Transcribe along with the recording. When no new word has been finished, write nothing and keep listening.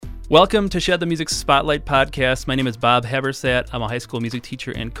Welcome to Shed the Music Spotlight Podcast. My name is Bob Habersat. I'm a high school music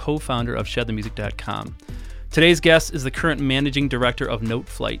teacher and co-founder of ShedTheMusic.com. Today's guest is the current managing director of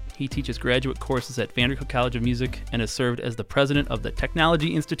Noteflight. He teaches graduate courses at Vandercook College of Music and has served as the president of the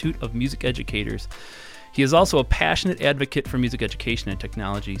Technology Institute of Music Educators. He is also a passionate advocate for music education and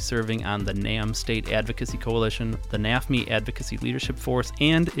technology, serving on the NAMM State Advocacy Coalition, the NAFME Advocacy Leadership Force,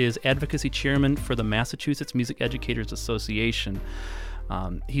 and is advocacy chairman for the Massachusetts Music Educators Association.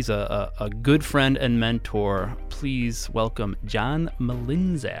 He's a good friend and mentor. Please welcome John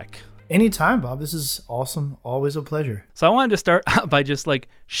Mlinzak. Anytime, Bob. This is awesome. Always a pleasure. So I wanted to start out by just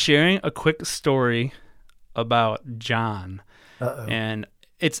sharing a quick story about John. Uh-oh. And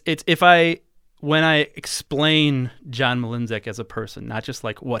when I explain John Mlinzak as a person, not just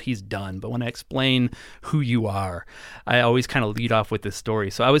what he's done, but when I explain who you are, I always kind of lead off with this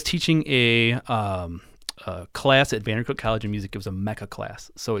story. So I was teaching a class at Vandercook College of Music. It was a Mecca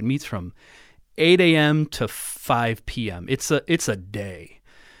class. So it meets from 8 a.m. to 5 p.m. It's a day.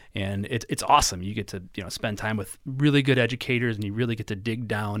 And it's awesome. You get to spend time with really good educators, and you really get to dig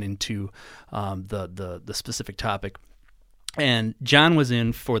down into the specific topic. And John was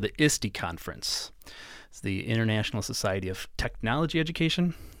in for the ISTE conference. It's the International Society of Technology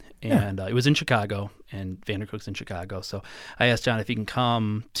Education. And it was in Chicago, and Vandercook's in Chicago. So I asked John if he can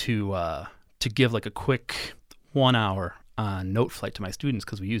come to give a quick 1 hour on Noteflight to my students,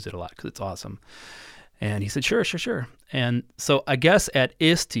 because we use it a lot because it's awesome. And he said, sure. And so I guess at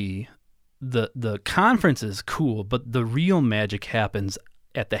ISTE, the conference is cool, but the real magic happens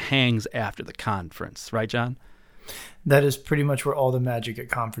at the hangs after the conference. Right, John? That is pretty much where all the magic at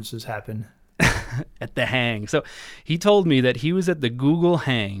conferences happen. At the hang. So he told me that he was at the Google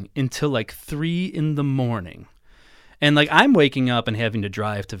hang until 3 in the morning. And I'm waking up and having to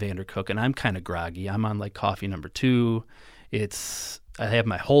drive to Vandercook, and I'm kind of groggy. I'm on coffee number 2. I have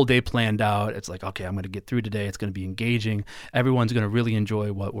my whole day planned out. It's okay, I'm going to get through today. It's going to be engaging. Everyone's going to really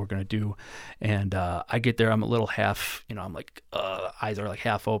enjoy what we're going to do. And I get there, I'm a little half, eyes are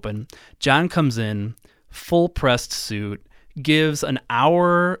half open. John comes in, full pressed suit, gives an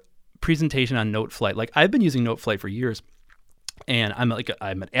hour presentation on Noteflight. I've been using Noteflight for years, and I'm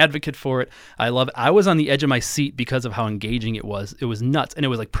an advocate for it. I love it. I was on the edge of my seat because of how engaging it was. It was nuts, and it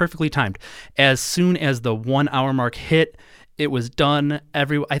was perfectly timed. As soon as the 1 hour mark hit, it was done.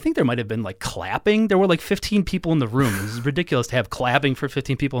 I think there might have been clapping. There were 15 people in the room. It was ridiculous to have clapping for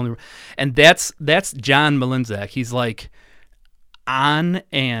 15 people in the room. And that's John Mlinzak. He's on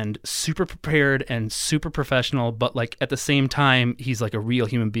and super prepared and super professional, but at the same time, he's a real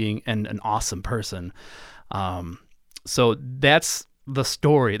human being and an awesome person. So that's the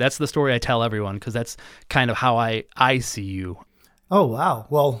story. That's the story I tell everyone, because that's kind of how I see you. Oh, wow.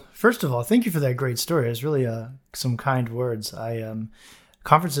 Well, first of all, thank you for that great story. It's really some kind words.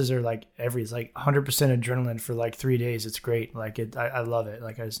 Conferences are it's 100% adrenaline for 3 days. It's great. I love it.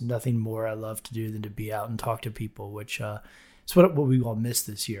 There's nothing more I love to do than to be out and talk to people, which is what we all miss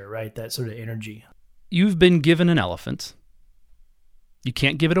this year, right? That sort of energy. You've been given an elephant. You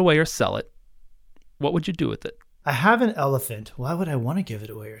can't give it away or sell it. What would you do with it? I have an elephant. Why would I want to give it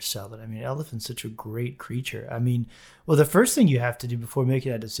away or sell it? An elephant's such a great creature. Well, the first thing you have to do before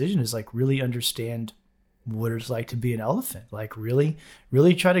making that decision is really understand what it's like to be an elephant. Really,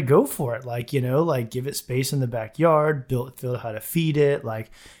 really try to go for it. Give it space in the backyard, feel how to feed it.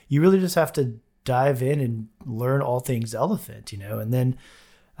 You really just have to dive in and learn all things elephant, and then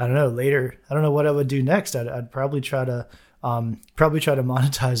I don't know, later, I don't know what I would do next. I'd probably try to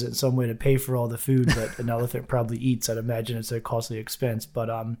monetize it in some way to pay for all the food that an elephant probably eats. I'd imagine it's a costly expense, but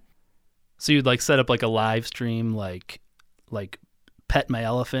so you'd set up a live stream, like pet my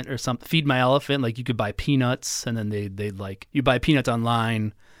elephant or something, feed my elephant. You could buy peanuts, and then they'd you buy peanuts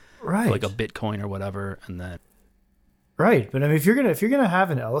online, right? For a Bitcoin or whatever, and then. Right. But if you're gonna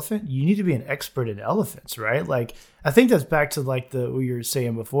have an elephant, you need to be an expert in elephants, right? I think that's back to what you were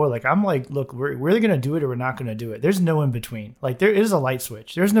saying before. I'm look, we're either gonna do it or we're not gonna do it. There's no in between. There is a light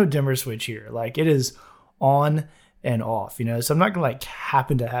switch. There's no dimmer switch here. It is on and off, So I'm not gonna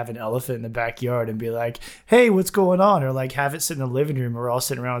happen to have an elephant in the backyard and be hey, what's going on? Or have it sit in the living room where we're all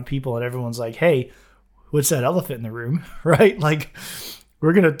sitting around with people and everyone's hey, what's that elephant in the room? Right?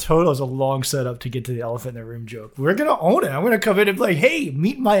 We're going to total as a long setup to get to the elephant in the room joke. We're going to own it. I'm going to come in and be hey,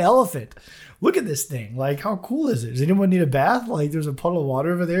 meet my elephant. Look at this thing. How cool is it? Does anyone need a bath? There's a puddle of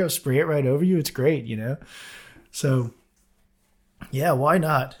water over there. I'll spray it right over you. It's great, So, yeah, why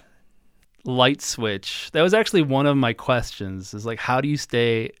not? Light switch. That was actually one of my questions is how do you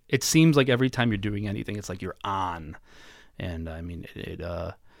stay? It seems every time you're doing anything, it's you're on. And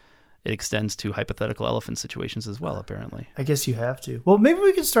it extends to hypothetical elephant situations as well, apparently. I guess you have to. Well, maybe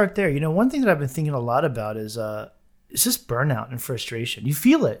we can start there. One thing that I've been thinking a lot about is it's just burnout and frustration. You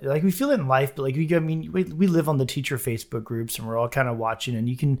feel it. Like, we feel it in life, but like, we live on the teacher Facebook groups, and we're all kind of watching, and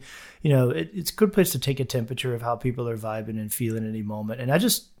you can, it's a good place to take a temperature of how people are vibing and feeling at any moment. And I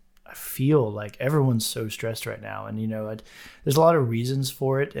feel like everyone's so stressed right now. And, there's a lot of reasons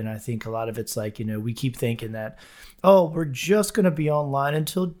for it. And I think a lot of it's like, we keep thinking that, oh, we're just going to be online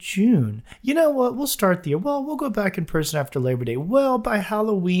until June. You know what? We'll start the year. Well, we'll go back in person after Labor Day. Well, by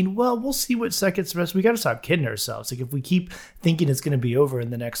Halloween, we'll see what second semester. We got to stop kidding ourselves. Like, if we keep thinking it's going to be over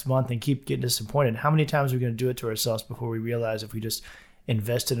in the next month and keep getting disappointed, how many times are we going to do it to ourselves before we realize if we just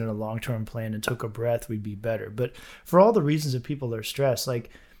invested in a long-term plan and took a breath, we'd be better? But for all the reasons that people are stressed,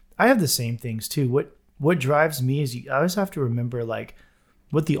 like, I have the same things too. What drives me is I always have to remember, like,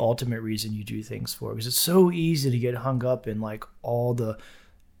 what the ultimate reason you do things for, because it's so easy to get hung up in like all the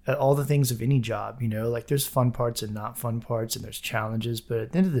things of any job. Like, there's fun parts and not fun parts, and there's challenges, but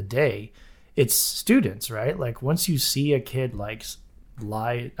at the end of the day, it's students, right? Like, once you see a kid like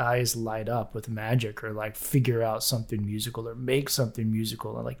eyes light up with magic, or like figure out something musical or make something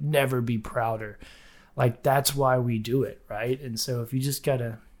musical, and like never be prouder, like, that's why we do it, right? And so if you just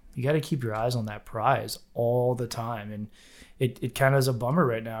gotta keep your eyes on that prize all the time. And it kind of is a bummer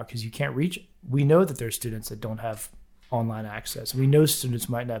right now, because you can't reach. We know that there's students that don't have online access. We know students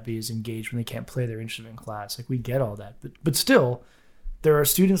might not be as engaged when they can't play their instrument in class. Like, we get all that. But still, there are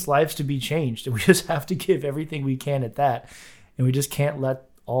students' lives to be changed, and we just have to give everything we can at that. And we just can't let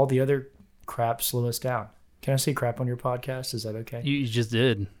all the other crap slow us down. Can I say crap on your podcast? Is that okay? You just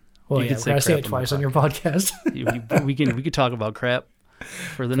did. Well, yeah, can I say it twice on your podcast? we could talk about crap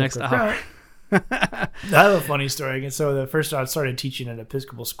for the next hour. I have a funny story. So the first time I started teaching at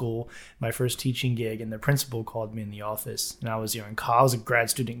Episcopal school, my first teaching gig, and the principal called me in the office. And I was, I was a grad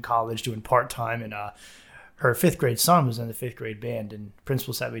student in college doing part-time, and her 5th grade son was in the 5th grade band. And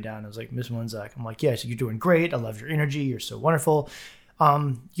principal sat me down and was like, "Miss Munzak," I'm like, "Yeah." So, "You're doing great. I love your energy. You're so wonderful.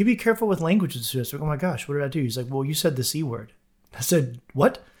 You be careful with language." And so, "Oh my gosh, what did I do?" He's like, "Well, you said the C word." I said,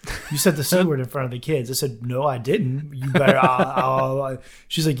 "What? You said the C word in front of the kids." I said, "No, I didn't. You better."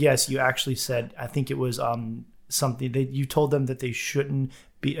 She's like, "Yes, you actually said, I think it was something that you told them that they shouldn't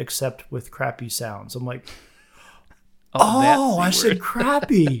be accept with crappy sounds." I'm like, "Oh, I said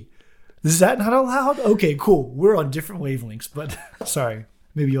crappy. Is that not allowed?" Okay, cool. We're on different wavelengths, but sorry.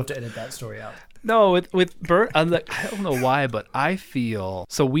 Maybe you'll have to edit that story out. No, with Bert, I don't know why, but I feel,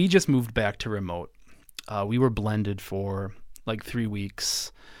 so we just moved back to remote. We were blended for like 3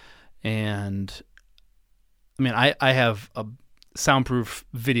 weeks, and I mean, I have a soundproof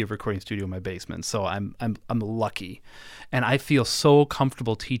video recording studio in my basement, so I'm lucky, and I feel so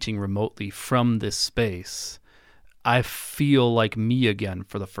comfortable teaching remotely from this space. I feel like me again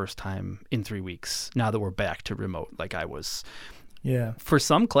for the first time in 3 weeks now that we're back to remote, like I was. Yeah. For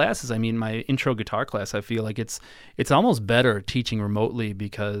some classes, I mean, my intro guitar class, I feel like it's almost better teaching remotely,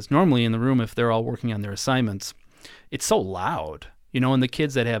 because normally in the room, if they're all working on their assignments, it's so loud, and the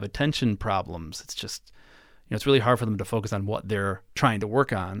kids that have attention problems, it's just, it's really hard for them to focus on what they're trying to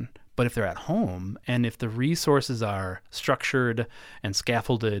work on. But if they're at home, and if the resources are structured and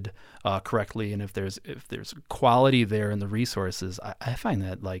scaffolded correctly, and if there's quality there in the resources, I find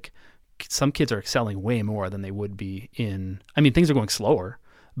that like some kids are excelling way more than they would be in. I mean, things are going slower,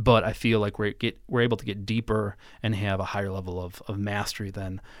 but I feel like we're able to get deeper and have a higher level of mastery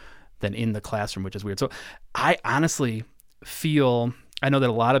than in the classroom, which is weird. So I honestly feel, I know that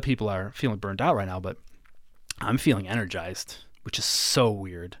a lot of people are feeling burned out right now, but I'm feeling energized, which is so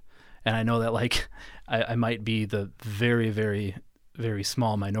weird. And I know that like I might be the very, very, very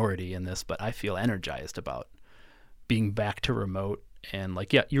small minority in this, but I feel energized about being back to remote. And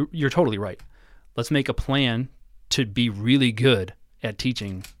like, yeah, you're totally right. Let's make a plan to be really good at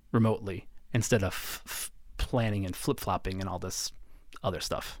teaching remotely instead of planning and flip-flopping and all this other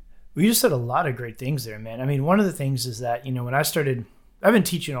stuff. Well, you just said a lot of great things there, man. I mean, one of the things is that, when I started, I've been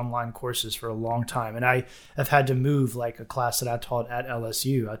teaching online courses for a long time, and I have had to move like a class that I taught at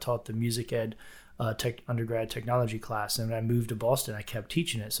LSU. I taught the music ed undergrad technology class, and when I moved to Boston, I kept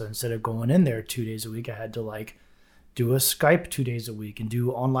teaching it. So instead of going in there 2 days a week, I had to like do a Skype 2 days a week and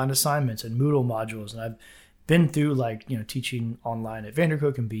do online assignments and Moodle modules. And I've been through like, teaching online at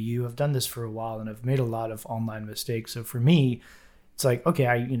Vandercook and BU. I've done this for a while, and I've made a lot of online mistakes. So for me, it's like, okay,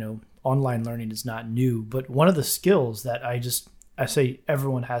 online learning is not new, but one of the skills that I say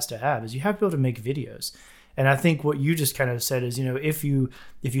everyone has to have is you have to be able to make videos. And I think what you just kind of said is, if you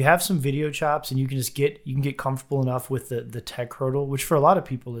have some video chops and you can get comfortable enough with the tech hurdle, which for a lot of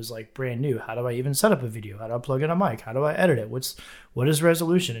people is like brand new. How do I even set up a video? How do I plug in a mic? How do I edit it? What is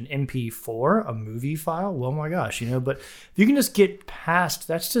resolution? An MP4, a movie file? Well, my gosh, but if you can just get past,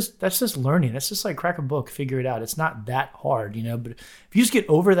 that's just learning. That's just like crack a book, figure it out. It's not that hard, but if you just get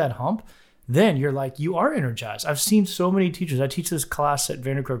over that hump, then you're like, you are energized. I've seen so many teachers. I teach this class at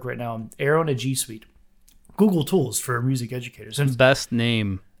Vandercook right now, Aero and a G Suite. Google tools for music educators. And best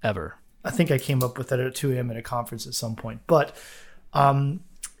name ever. I think I came up with that at 2 a.m. at a conference at some point. But,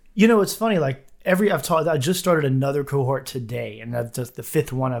 it's funny, like I just started another cohort today, and that's just the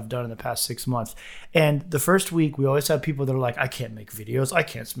 5th one I've done in the past 6 months. And the first week, we always have people that are like, I can't make videos. I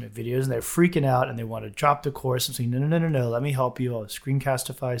can't submit videos. And they're freaking out and they want to drop the course and saying, no, let me help you. I'll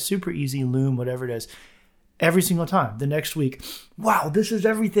Screencastify, super easy, Loom, whatever it is. Every single time. The next week, wow, this is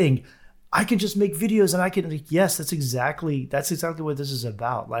everything. I can just make videos and I can, yes, that's exactly what this is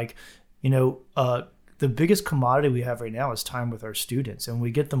about. Like, the biggest commodity we have right now is time with our students, and we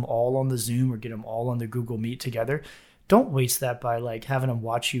get them all on the Zoom or get them all on the Google Meet together. Don't waste that by like having them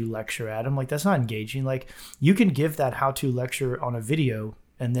watch you lecture at them. Like, that's not engaging. Like, you can give that how-to lecture on a video,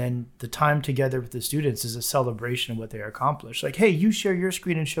 and then the time together with the students is a celebration of what they accomplished. Like, hey, you share your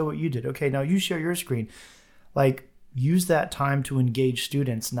screen and show what you did. Okay, now you share your screen. Like, use that time to engage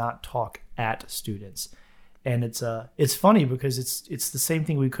students, not talk at students. And it's funny because it's the same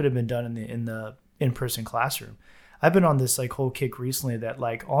thing we could have been done in the in-person classroom. I've been on this like whole kick recently that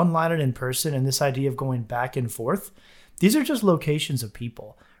like online and in person, and this idea of going back and forth, these are just locations of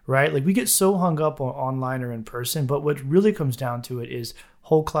people, right? Like, we get so hung up on online or in person, but what really comes down to it is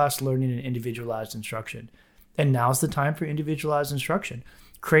whole class learning and individualized instruction. And now's the time for individualized instruction.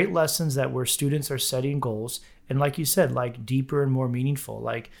 Create lessons where students are setting goals, and like you said, like deeper and more meaningful.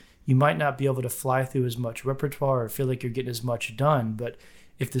 Like, you might not be able to fly through as much repertoire or feel like you're getting as much done, but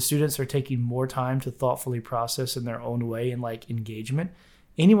if the students are taking more time to thoughtfully process in their own way and like engagement,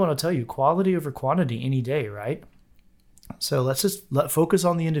 anyone will tell you quality over quantity any day, right? So let's just focus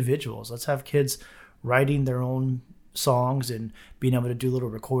on the individuals. Let's have kids writing their own songs and being able to do little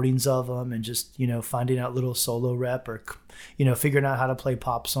recordings of them, and just, finding out little solo rep or, figuring out how to play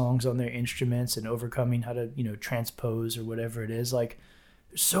pop songs on their instruments and overcoming how to, transpose or whatever it is. Like,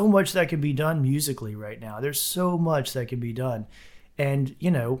 there's so much that can be done musically right now. There's so much that can be done. And,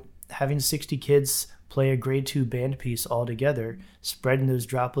 having 60 kids play a grade 2 band piece all together, spreading those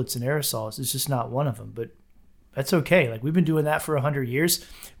droplets and aerosols is just not one of them. But that's okay. Like, we've been doing that for 100 years.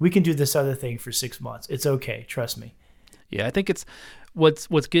 We can do this other thing for 6 months. It's okay. Trust me. Yeah, I think it's what's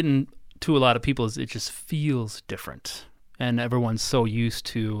getting to a lot of people is it just feels different. And everyone's so used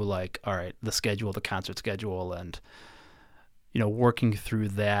to like, all right, the schedule, the concert schedule, and working through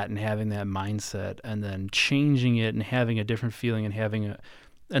that and having that mindset, and then changing it and having a different feeling and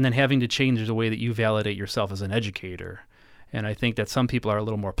then having to change the way that you validate yourself as an educator. And I think that some people are a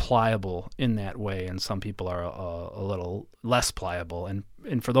little more pliable in that way, and some people are a little less pliable. And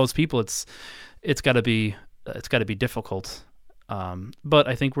for those people, it's got to be difficult. But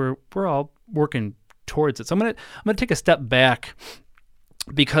I think we're all working towards it. So I'm gonna take a step back,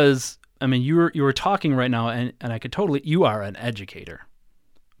 because I mean, you were talking right now, and I could totally, you are an educator,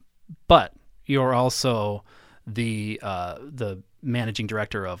 but you're also the managing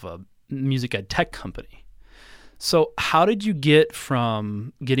director of a music ed tech company. So how did you get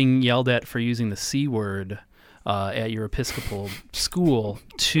from getting yelled at for using the C word at your Episcopal school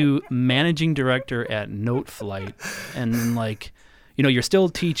to managing director at Noteflight, and then like, you're still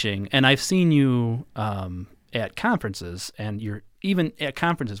teaching, and I've seen you at conferences, and you're even at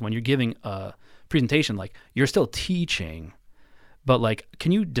conferences when you're giving a presentation, like you're still teaching, but like,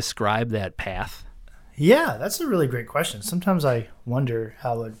 can you describe that path? Yeah, that's a really great question. Sometimes I wonder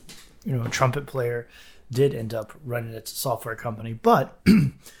how a trumpet player did end up running a software company, but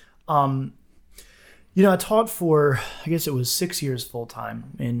I taught for, I guess it was 6 years full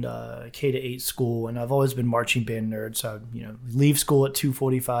time in K-8 school, and I've always been marching band nerd. So I'd, leave school at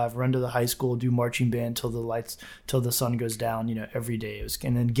 2:45, run to the high school, do marching band till the sun goes down. Every day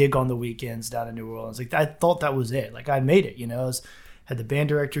and then gig on the weekends down in New Orleans. Like, I thought that was it. Like, I made it. Had the band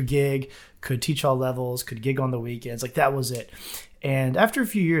director gig, could teach all levels, could gig on the weekends. Like, that was it. And after a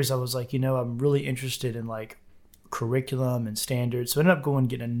few years, I was like, I'm really interested in like curriculum and standards. So I ended up going and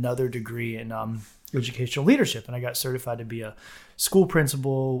getting another degree in educational leadership, and I got certified to be a school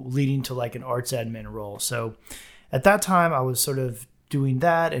principal, leading to like an arts admin role. So at that time, I was sort of doing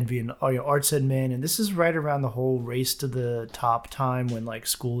that and being arts admin, and this is right around the whole race to the top time when like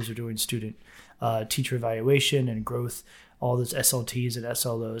schools are doing student teacher evaluation and growth all those SLTs and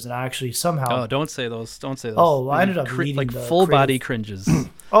SLOs, and I actually somehow. Oh, don't say those. Don't say those. Oh, well, I ended up leading like the full body creative- cringes.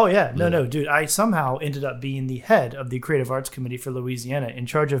 Oh yeah, no, dude. I somehow ended up being the head of the Creative Arts Committee for Louisiana, in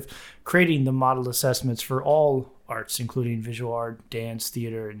charge of creating the model assessments for all arts, including visual art, dance,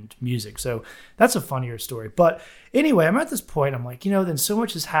 theater, and music. So that's a funnier story. But anyway, I'm at this point. I'm like, then so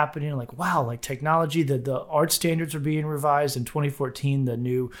much is happening. Like, wow, like technology. The art standards are being revised in 2014. The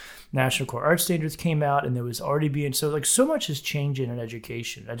new National Core Art Standards came out, and there was already being so much is changing in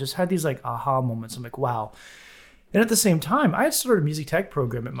education. I just had these like aha moments. I'm like, wow. And at the same time, I had started a music tech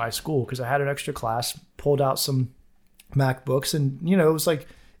program at my school because I had an extra class, pulled out some MacBooks, and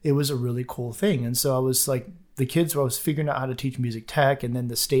it was a really cool thing. And so I was like, the kids, I was figuring out how to teach music tech, and then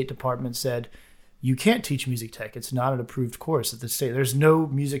the State Department said, you can't teach music tech. It's not an approved course at the state. There's no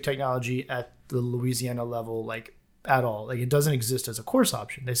music technology at the Louisiana level, like at all. Like it doesn't exist as a course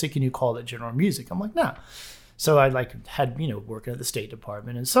option. They say, can you call it general music? I'm like, nah. So I had, working at the State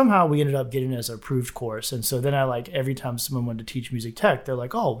Department, and somehow we ended up getting it as an approved course. And so then every time someone wanted to teach music tech, they're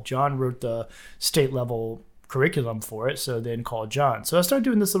like, oh, John wrote the state level curriculum for it. So then call John. So I started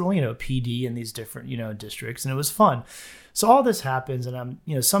doing this little, PD in these different, districts, and it was fun. So all this happens, and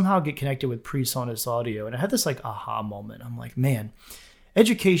I'm, somehow get connected with PreSonus Audio. And I had this like aha moment. I'm like, man,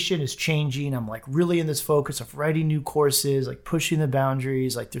 education is changing. I'm like really in this focus of writing new courses, like pushing the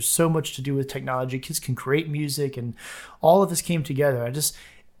boundaries. Like there's so much to do with technology. Kids can create music, and all of this came together.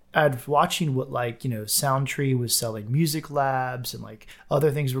 I'd watching what Soundtree was selling music labs and like other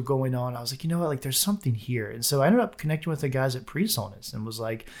things were going on. I was like, like there's something here. And so I ended up connecting with the guys at PreSonus and was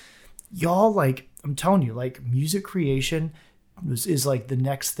like, y'all, like, I'm telling you, like music creation is like the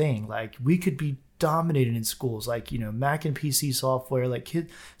next thing. Like we could be dominated in schools, like Mac and PC software. Like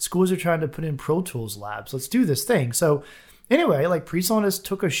schools are trying to put in Pro Tools labs. Let's do this thing. So anyway, like PreSonus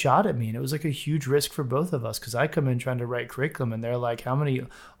took a shot at me, and it was like a huge risk for both of us because I come in trying to write curriculum, and they're like, how many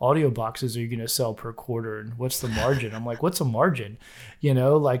audio boxes are you going to sell per quarter, and what's the margin? I'm like, what's a margin?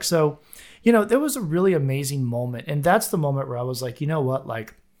 So there was a really amazing moment, and that's the moment where I was like, you know what,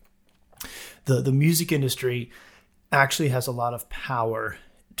 like the music industry actually has a lot of power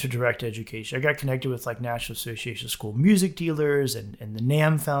to direct education. I got connected with like National Association of School Music Dealers and the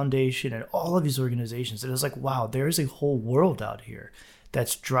NAMM Foundation and all of these organizations. And it was like, wow, there is a whole world out here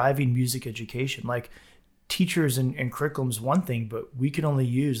that's driving music education. Like teachers and curriculum is one thing, but we can only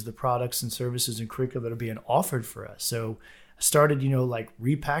use the products and services and curriculum that are being offered for us. So I started, like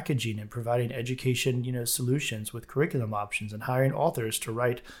repackaging and providing education, solutions with curriculum options and hiring authors to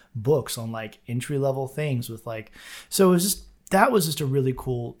write books on like entry-level things with like, so it was just, that was just a really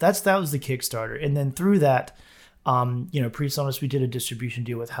cool, that was the Kickstarter. And then through that, PreSonus, we did a distribution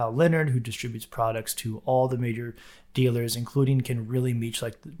deal with Hal Leonard, who distributes products to all the major dealers, including can really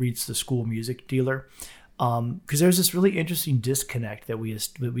reach the school music dealer. Because there's this really interesting disconnect that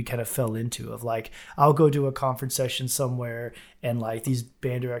we kind of fell into of like, I'll go to a conference session somewhere and like these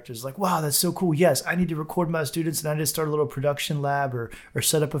band directors like, wow, that's so cool. Yes, I need to record my students and I need to start a little production lab or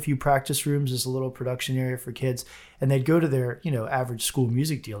set up a few practice rooms as a little production area for kids. And they'd go to their, average school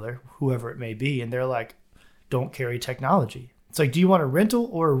music dealer, whoever it may be, and they're like, don't carry technology. It's like, do you want a rental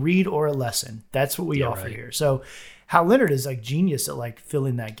or a read or a lesson? That's what we offer here. So Hal Leonard is like genius at like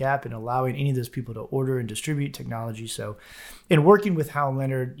filling that gap and allowing any of those people to order and distribute technology. So in working with Hal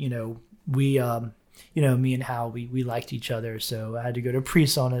Leonard, we, me and Hal, we liked each other. So I had to go to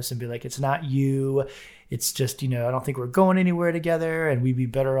PreSonus and be like, it's not you. It's just, I don't think we're going anywhere together, and we'd be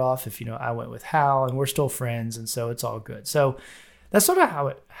better off if, I went with Hal, and we're still friends. And so it's all good. So that's sort of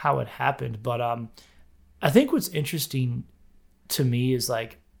how it happened. But I think what's interesting to me is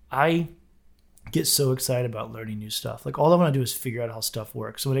like, I get so excited about learning new stuff. Like all I want to do is figure out how stuff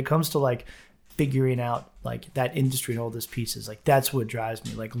works. So when it comes to like figuring out like that industry and all those pieces, like that's what drives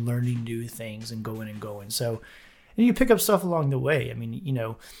me, like learning new things and going. So, and you pick up stuff along the way. I mean,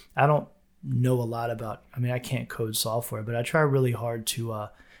 I don't know a lot about, I can't code software, but I try really hard to,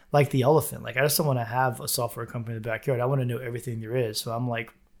 like the elephant. Like I just don't want to have a software company in the backyard. I want to know everything there is. So I'm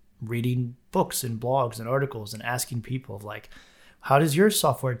like reading books and blogs and articles and asking people of like, how does your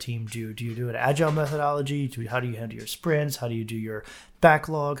software team do? Do you do an agile methodology? How do you handle your sprints? How do you do your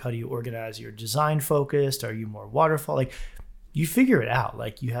backlog? How do you organize your design focused? Are you more waterfall? Like you figure it out.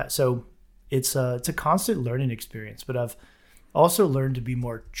 Like you have, so it's a constant learning experience, but I've also learned to be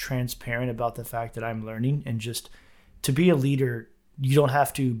more transparent about the fact that I'm learning, and just to be a leader, you don't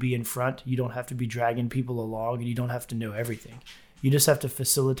have to be in front. You don't have to be dragging people along, and you don't have to know everything. You just have to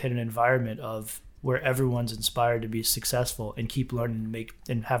facilitate an environment of where everyone's inspired to be successful and keep learning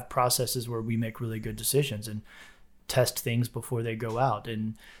and have processes where we make really good decisions and test things before they go out.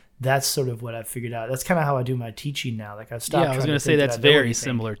 And that's sort of what I've figured out. That's kind of how I do my teaching now. Like I've stopped. Yeah, I was going to say that's very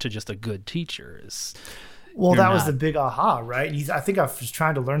similar to just a good teacher. Well, that was the big aha, right? I think I was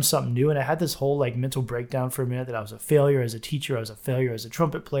trying to learn something new, and I had this whole like mental breakdown for a minute that I was a failure as a teacher, I was a failure as a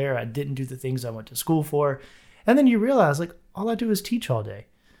trumpet player, I didn't do the things I went to school for. And then you realize, like, all I do is teach all day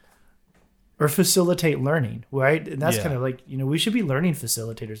or facilitate learning, right? And that's kind of like, we should be learning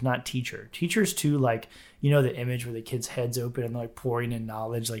facilitators, not teachers too, like, the image where the kid's head's open and they're like pouring in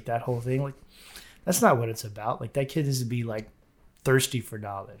knowledge, like that whole thing. Like, that's not what it's about. Like, that kid is to be like thirsty for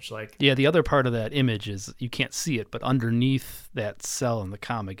knowledge. Like, yeah, the other part of that image is you can't see it, but underneath that cell in the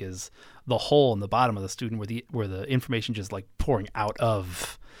comic is the hole in the bottom of the student where the information just like pouring out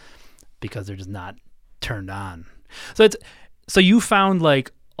of because they're just not turned on. So you found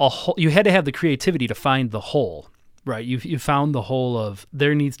like a hole. You had to have the creativity to find the hole, right? You found the hole of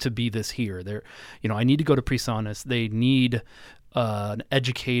there needs to be this here. There, I need to go to PreSonus. They need an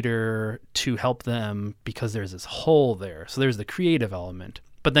educator to help them because there's this hole there. So there's the creative element,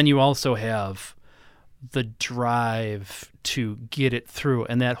 but then you also have the drive to get it through,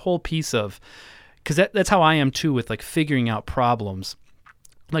 and that whole piece of, because that's how I am too with like figuring out problems.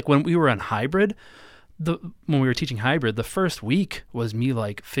 Like when we were on hybrid, when we were teaching hybrid, the first week was me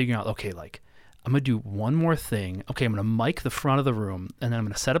like figuring out, okay, like I'm going to do one more thing. Okay, I'm going to mic the front of the room, and then I'm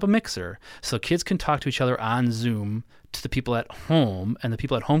going to set up a mixer so kids can talk to each other on Zoom to the people at home, and the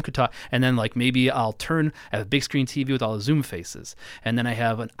people at home could talk. And then like maybe I have a big screen TV with all the Zoom faces. And then I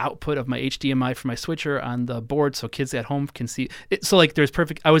have an output of my HDMI for my switcher on the board so kids at home can see it. So like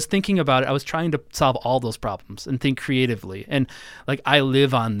I was thinking about it. I was trying to solve all those problems and think creatively. And like I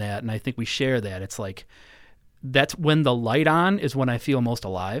live on that, and I think we share that. It's like that's when the light on is when I feel most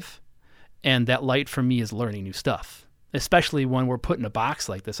alive. And that light for me is learning new stuff, especially when we're put in a box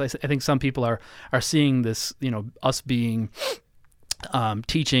like this. I think some people are seeing this, us being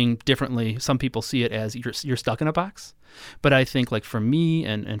teaching differently. Some people see it as you're stuck in a box. But I think like for me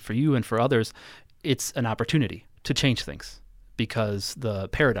and for you and for others, it's an opportunity to change things because the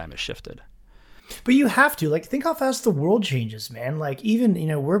paradigm has shifted. But you have to, like, think how fast the world changes, man. Like even,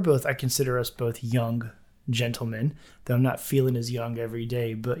 I consider us both young gentlemen, though I'm not feeling as young every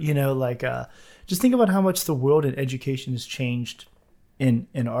day, but just think about how much the world and education has changed in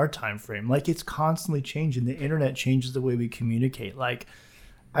our time frame. Like it's constantly changing. The internet changes the way we communicate. Like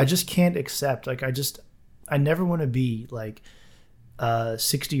I just can't accept, like I never want to be like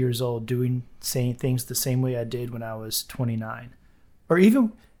 60 years old saying things the same way I did when I was 29, or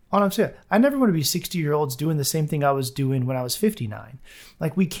even I'm saying, I never want to be 60-year-olds doing the same thing I was doing when I was 59.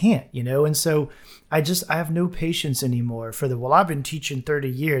 Like we can't, and so I have no patience anymore for I've been teaching 30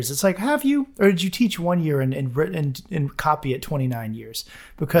 years. It's like, have you, or did you teach 1 year and copy it 29 years?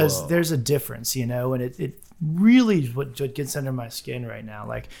 Because there's a difference, and it really is what gets under my skin right now.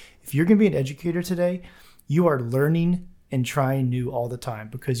 Like if you're going to be an educator today, you are learning and trying new all the time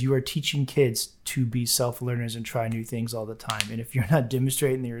because you are teaching kids to be self-learners and try new things all the time. And if you're not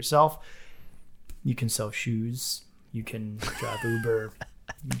demonstrating it yourself, you can sell shoes, you can drive Uber,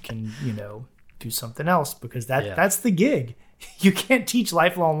 you can, do something else because that's the gig. You can't teach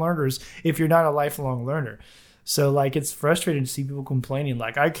lifelong learners if you're not a lifelong learner. So like it's frustrating to see people complaining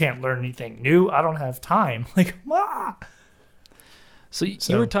like, I can't learn anything new. I don't have time. Like, So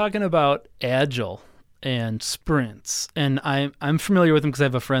you were talking about Agile and sprints, and I'm familiar with them because I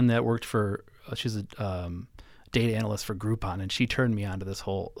have a friend that worked for she's a data analyst for Groupon, and she turned me on to this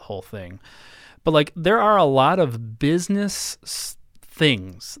whole thing. But like there are a lot of business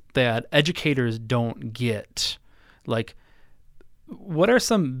things that educators don't get. Like what are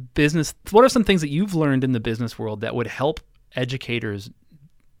some things that you've learned in the business world that would help educators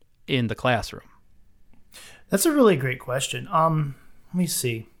in the classroom? That's a really great question. Let me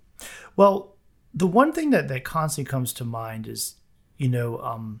see. Well, the one thing that constantly comes to mind is,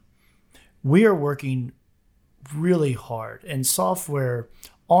 we are working really hard, and software,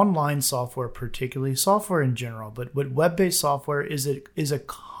 online software particularly, software in general, but web-based software is a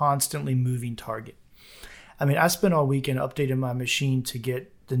constantly moving target. I mean, I spent all weekend updating my machine to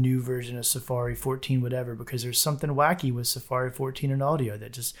get the new version of Safari 14 whatever because there's something wacky with Safari 14 and audio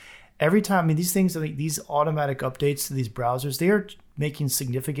that just every time. I mean, these things, these automatic updates to these browsers, they are making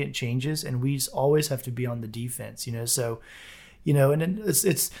significant changes, and we always have to be on the defense, So, and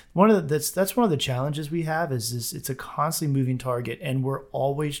it's one of that's one of the challenges we have is it's a constantly moving target, and we're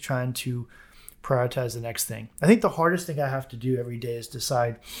always trying to prioritize the next thing. I think the hardest thing I have to do every day is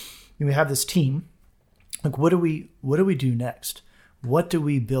decide. We have this team. Like, what do we do next? What do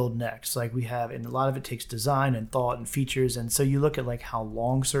we build next? Like we have, and a lot of it takes design and thought and features. And so you look at like how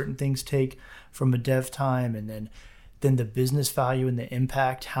long certain things take from a dev time, and then then the business value and the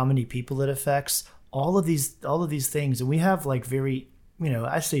impact, how many people it affects, all of these things. And we have like very,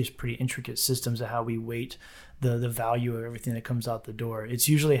 I say it's pretty intricate systems of how we weight the value of everything that comes out the door. It's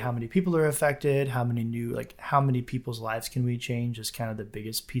usually how many people are affected, how many people's lives can we change is kind of the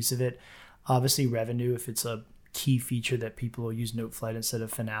biggest piece of it. Obviously revenue, if it's a key feature that people will use Noteflight instead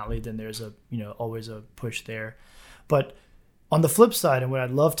of Finale, then there's always a push there. But on the flip side, and what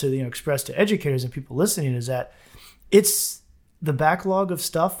I'd love to express to educators and people listening is that it's the backlog of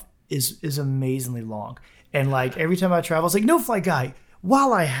stuff is amazingly long. And like every time I travel, it's like, Noteflight guy,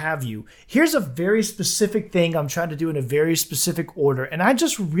 while I have you, here's a very specific thing I'm trying to do in a very specific order. And I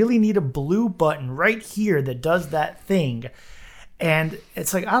just really need a blue button right here that does that thing. And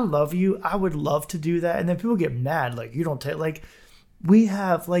it's like, I love you. I would love to do that. And then people get mad. Like, you don't take, like, we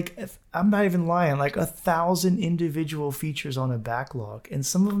have, like, I'm not even lying, like 1,000 individual features on a backlog. And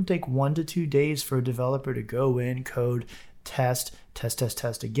some of them take 1 to 2 days for a developer to go in, code, test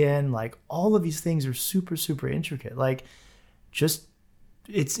again. Like, all of these things are super, super intricate. Like, just,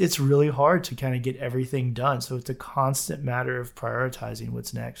 it's really hard to kind of get everything done. So it's a constant matter of prioritizing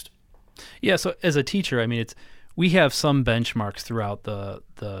what's next. Yeah. So as a teacher, I mean, we have some benchmarks throughout the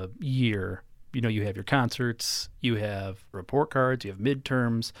year. You have your concerts, you have report cards, you have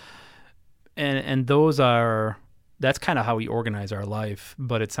midterms, and that's kind of how we organize our life.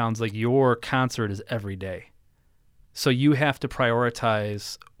 But it sounds like your concert is every day. So you have to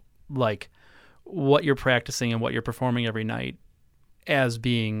prioritize like what you're practicing and what you're performing every night as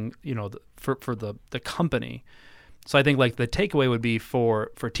being, for the company. So I think like the takeaway would be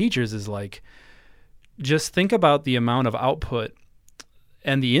for teachers is like, just think about the amount of output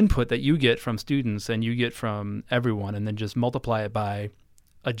and the input that you get from students and you get from everyone, and then just multiply it by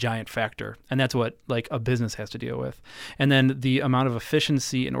a giant factor. And that's what like a business has to deal with. And then the amount of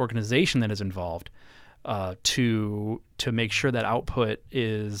efficiency and organization that is involved to make sure that output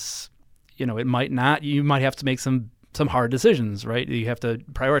is, you might have to make some hard decisions, right? You have to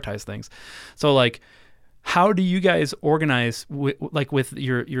prioritize things. So like, how do you guys organize with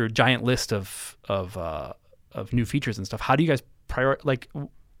your giant list of new features and stuff? How do you guys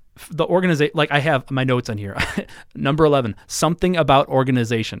the organization? Like I have my notes on here. Number 11, something about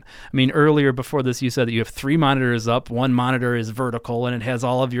organization. I mean, earlier before this, you said that you have 3 monitors up. One monitor is vertical and it has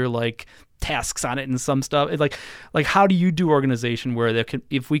all of your like tasks on it and some stuff. It's like how do you do organization where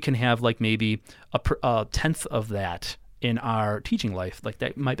if we can have like maybe a tenth of that in our teaching life, like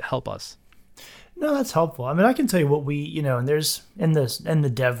that might help us. No, that's helpful. I mean, I can tell you what we, and there's in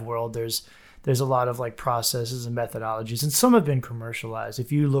the dev world, there's a lot of like processes and methodologies, and some have been commercialized.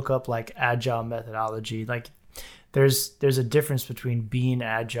 If you look up like agile methodology, like there's a difference between being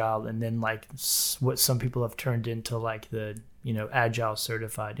agile and then like what some people have turned into like the, agile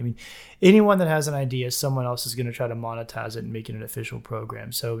certified. I mean, anyone that has an idea, someone else is going to try to monetize it and make it an official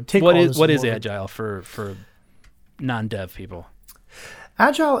program. So what is agile for non-dev people?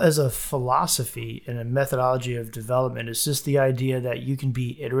 Agile as a philosophy and a methodology of development is just the idea that you can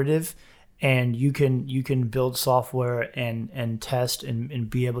be iterative and you can build software and test and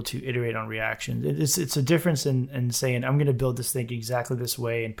be able to iterate on reactions. It's a difference in saying, I'm going to build this thing exactly this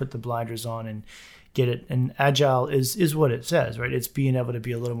way and put the blinders on and get it. And agile is what it says, right? It's being able to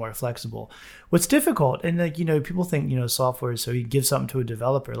be a little more flexible. What's difficult, and like, people think, software is so you give something to a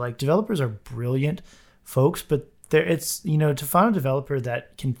developer. Like developers are brilliant folks, but it's, to find a developer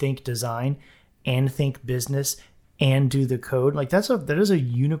that can think design and think business and do the code, like that is a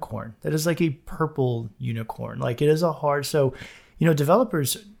unicorn. That is like a purple unicorn. Like it is a hard, so,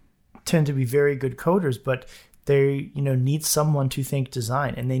 developers tend to be very good coders, but they, need someone to think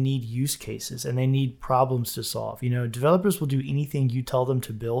design, and they need use cases and they need problems to solve. Developers will do anything you tell them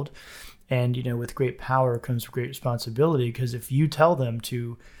to build. And, with great power comes great responsibility, because if you tell them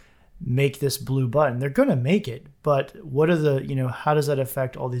to make this blue button, they're going to make it. But what are how does that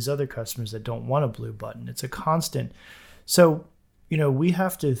affect all these other customers that don't want a blue button? It's a constant. So, we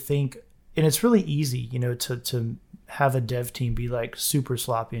have to think, and it's really easy, to have a dev team be like super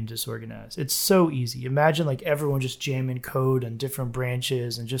sloppy and disorganized. It's so easy. Imagine like everyone just jamming code on different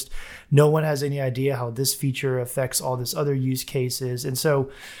branches and just no one has any idea how this feature affects all this other use cases. And so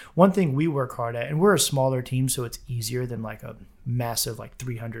one thing we work hard at, and we're a smaller team, so it's easier than like a massive like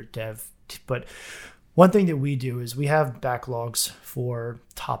 300 dev, but one thing that we do is we have backlogs for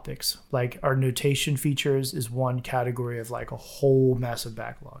topics. Like our notation features is one category of like a whole massive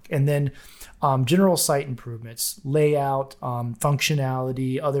backlog. And then general site improvements, layout,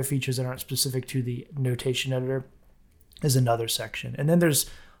 functionality, other features that aren't specific to the notation editor is another section. And then there's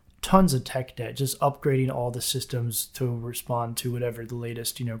tons of tech debt, just upgrading all the systems to respond to whatever the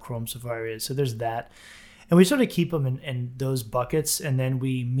latest, Chrome Safari is. So there's that. And we sort of keep them in those buckets. And then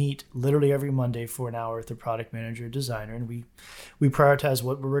we meet literally every Monday for an hour with the product manager, designer. And we prioritize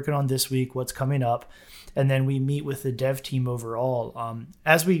what we're working on this week, what's coming up. And then we meet with the dev team overall.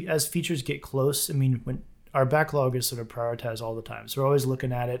 As features get close, I mean, when our backlog is sort of prioritized all the time. So we're always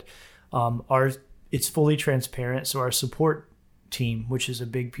looking at it. It's fully transparent. So our support team, which is a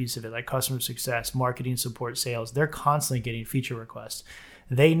big piece of it, like customer success, marketing, support, sales, they're constantly getting feature requests.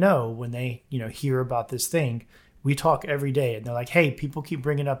 They know when they, hear about this thing, we talk every day and they're like, hey, people keep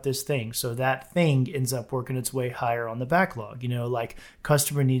bringing up this thing. So that thing ends up working its way higher on the backlog. Like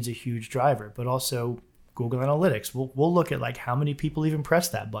customer needs a huge driver, but also Google Analytics. We'll look at like how many people even press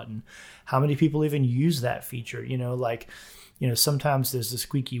that button, how many people even use that feature, sometimes there's the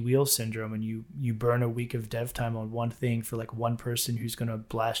squeaky wheel syndrome and you burn a week of dev time on one thing for like one person who's going to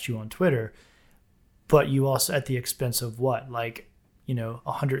blast you on Twitter, but you also at the expense of what? Like,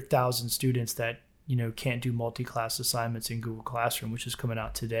 100,000 students that, can't do multi-class assignments in Google Classroom, which is coming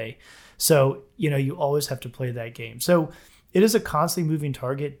out today. So, you always have to play that game. So it is a constantly moving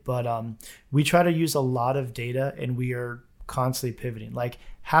target, but we try to use a lot of data and we are constantly pivoting. Like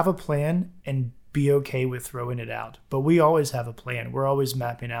have a plan and be okay with throwing it out. But we always have a plan. We're always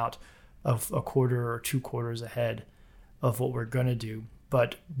mapping out of a quarter or 2 quarters ahead of what we're going to do.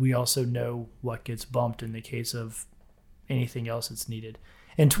 But we also know what gets bumped in the case of anything else that's needed.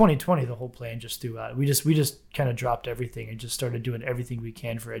 In 2020, the whole plan just threw out. We just kind of dropped everything and just started doing everything we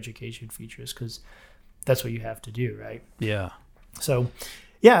can for education features because that's what you have to do, right? Yeah. So,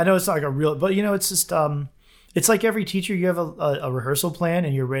 yeah, I know it's not like a real, but it's just it's like every teacher, you have a rehearsal plan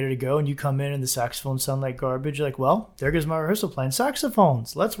and you're ready to go and you come in and the saxophones sound like garbage. You're like, well, there goes my rehearsal plan.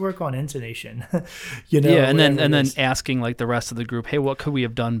 Saxophones, let's work on intonation. Yeah, and then asking like the rest of the group, hey, what could we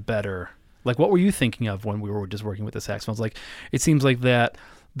have done better? Like, what were you thinking of when we were just working with the saxophones? Like, it seems like that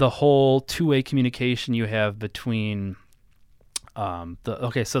the whole two-way communication you have between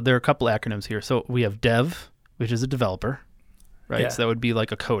so there are a couple acronyms here. So we have dev, which is a developer, right? Yeah. So that would be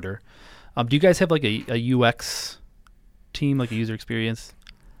like a coder. Do you guys have like a UX team, like a user experience?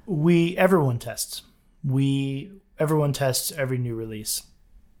 Everyone tests. Everyone tests every new release.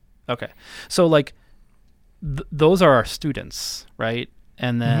 Okay. So like those are our students, right?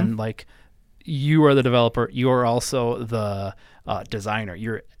 And then like you are the developer, you're also the designer.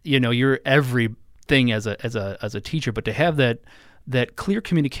 You're everything as a teacher, but to have that clear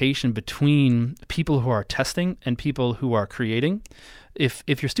communication between people who are testing and people who are creating. If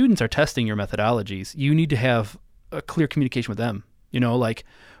your students are testing your methodologies, you need to have a clear communication with them. Like,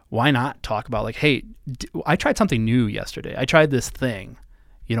 why not talk about like, hey, I tried something new yesterday. I tried this thing.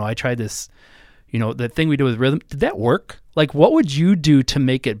 I tried this, the thing we do with rhythm. Did that work? Like, what would you do to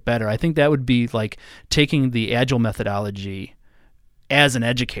make it better? I think that would be like taking the Agile methodology as an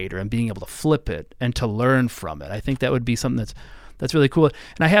educator and being able to flip it and to learn from it. I think that would be something that's really cool. And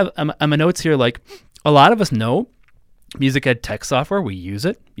I have my notes here, like a lot of us know music ed tech software, we use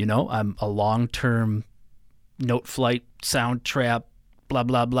it. I'm a long-term Noteflight, Soundtrap, blah,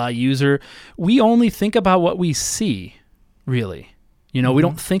 blah, blah user. We only think about what we see, really. We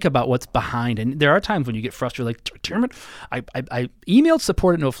don't think about what's behind. And there are times when you get frustrated, like, I emailed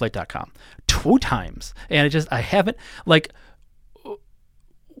support at noteflight.com 2 times. And I haven't, like,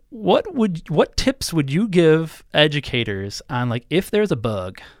 what tips would you give educators on, like, if there's a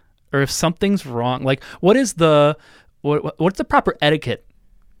bug or if something's wrong? Like, what's the proper etiquette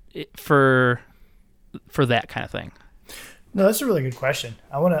for that kind of thing? No, that's a really good question.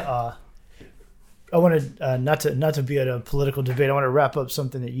 I want to not to be at a political debate. I want to wrap up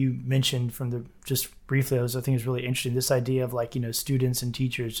something that you mentioned just briefly. I think is really interesting. This idea of like, students and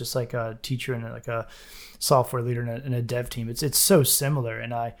teachers, just like a teacher and like a software leader and a dev team. It's so similar.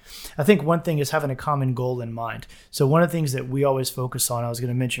 And I think one thing is having a common goal in mind. So one of the things that we always focus on, I was going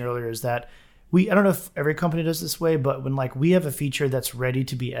to mention earlier, is that I don't know if every company does this way, but when like we have a feature that's ready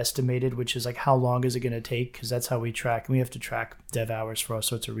to be estimated, which is like how long is it going to take? Because that's how we track. And we have to track dev hours for all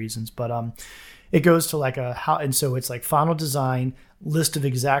sorts of reasons. But it goes to like and so it's like final design, list of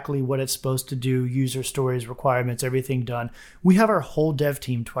exactly what it's supposed to do, user stories, requirements, everything done. We have our whole dev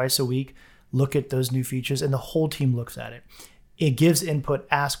team twice a week look at those new features, and the whole team looks at it. It gives input,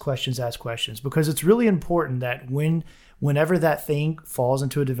 ask questions, because it's really important that whenever that thing falls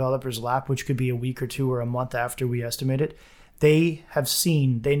into a developer's lap, which could be a week or 2 or a month after we estimate it, they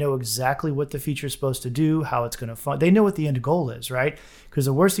know exactly what the feature is supposed to do, how it's going to fun. They know what the end goal is, right? Because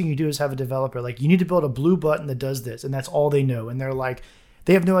the worst thing you do is have a developer like, you need to build a blue button that does this, and that's all they know. And they're like,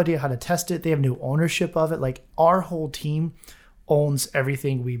 they have no idea how to test it. They have no ownership of it. Like, our whole team owns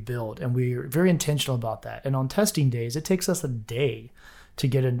everything we build, and we're very intentional about that. And on testing days, it takes us a day to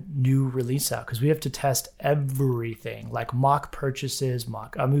get a new release out, because we have to test everything, like mock purchases,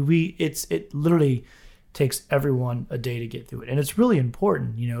 it literally takes everyone a day to get through it. And it's really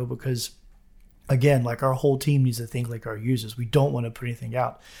important, because again, like our whole team needs to think like our users. We don't want to put anything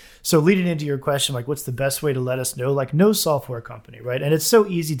out. So leading into your question, like what's the best way to let us know? Like no software company, right? And it's so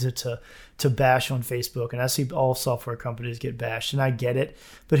easy to bash on Facebook, and I see all software companies get bashed, and I get it.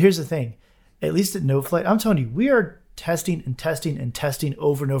 But here's the thing, at least at NoFlight, I'm telling you, we are testing and testing and testing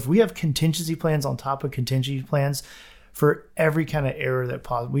over and over. We have contingency plans on top of contingency plans for every kind of error that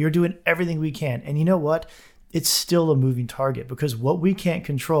possible. We are doing everything we can. And you know what? It's still a moving target, because what we can't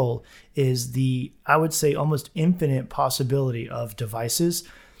control is I would say, almost infinite possibility of devices.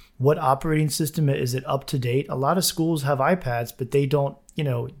 What operating system is it up to date? A lot of schools have iPads, but they don't,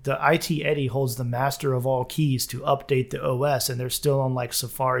 the IT Eddie holds the master of all keys to update the OS, and they're still on like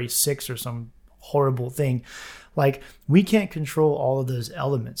Safari 6 or some horrible thing. Like, we can't control all of those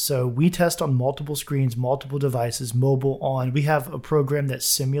elements. So we test on multiple screens, multiple devices, mobile on. We have a program that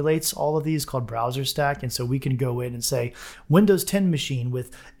simulates all of these called Browser Stack. And so we can go in and say Windows 10 machine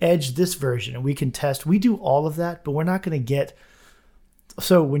with Edge this version, and we can test. We do all of that, but we're not going to get.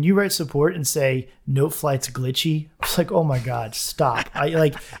 So when you write support and say NoFlight's glitchy, it's like, oh my God, stop.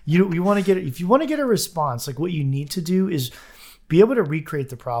 You want to get, if you want to get a response, like what you need to do is be able to recreate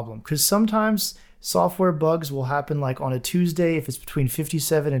the problem. Because sometimes software bugs will happen like on a Tuesday if it's between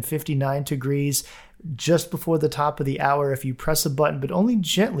 57 and 59 degrees, just before the top of the hour. If you press a button, but only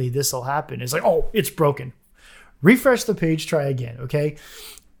gently, this will happen. It's like, oh, it's broken. Refresh the page, try again, okay?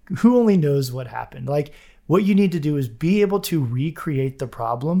 Who only knows what happened? Like, what you need to do is be able to recreate the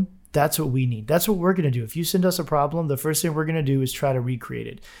problem. That's what we need. That's what we're going to do. If you send us a problem, the first thing we're going to do is try to recreate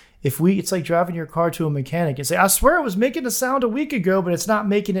it. It's like driving your car to a mechanic and say, I swear it was making a sound a week ago, but it's not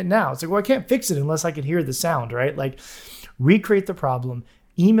making it now. It's like, well, I can't fix it unless I can hear the sound, right? Like, recreate the problem,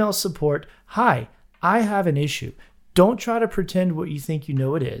 email support. Hi, I have an issue. Don't try to pretend what you think you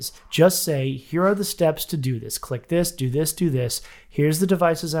know it is. Just say, here are the steps to do this. Click this, do this, do this. Here's the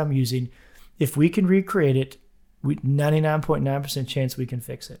devices I'm using. If we can recreate it, 99.9% chance we can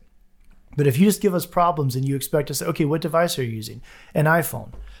fix it. But if you just give us problems and you expect us to say, okay, what device are you using? An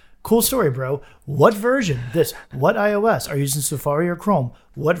iPhone. Cool story, bro. What version? This. What iOS? Are you using Safari or Chrome?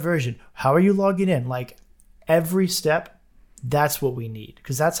 What version? How are you logging in? Like, every step, that's what we need,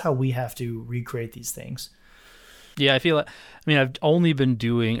 because that's how we have to recreate these things. Yeah, I feel like, I've only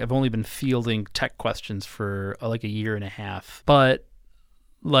been fielding tech questions for like a year and a half. But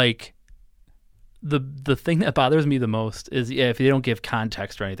like, the thing that bothers me the most is, if they don't give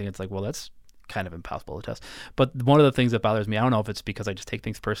context or anything, it's like, well, that's kind of impossible to test. But one of the things that bothers me, I don't know if it's because I just take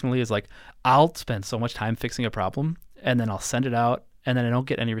things personally, is like, I'll spend so much time fixing a problem and then I'll send it out and then I don't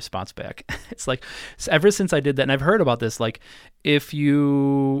get any response back. It's like, ever since I did that, and I've heard about this, like, if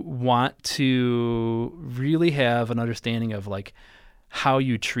you want to really have an understanding of like how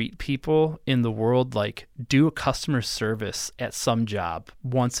you treat people in the world, like, do a customer service at some job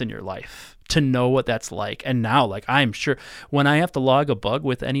once in your life to know what that's like. And now, like, I'm sure when I have to log a bug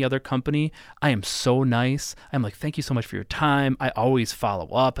with any other company, I am so nice. I'm like, thank you so much for your time. I always follow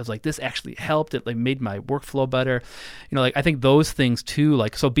up. I was like, this actually helped. It like made my workflow better. Like, I think those things too,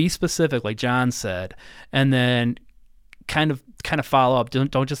 like, so be specific, like John said, and then kind of follow up.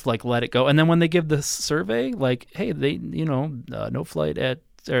 Don't just like let it go. And then when they give the survey, like, hey, they, NoFlight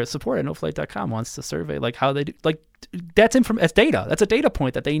or support at noflight.com wants to survey like how they do, like, that's data. That's a data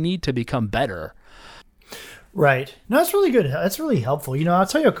point that they need to become better. Right. No, that's really good. That's really helpful. I'll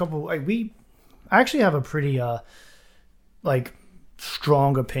tell you a couple. I actually have a pretty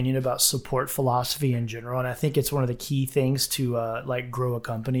strong opinion about support philosophy in general, and I think it's one of the key things to grow a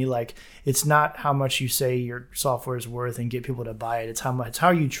company. Like, it's not how much you say your software is worth and get people to buy it. It's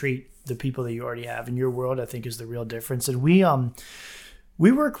how you treat the people that you already have in your world, I think, is the real difference. And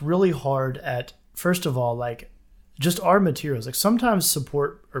we work really hard at, first of all, like, just our materials. Like, sometimes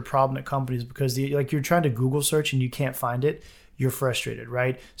support or problem at companies because you're trying to Google search and you can't find it. You're frustrated,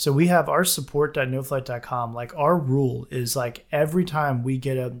 right? So we have our support.noflight.com. Like, our rule is, like, every time we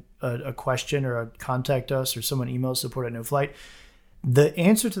get a question or a contact us or someone emails support at NoFlight, the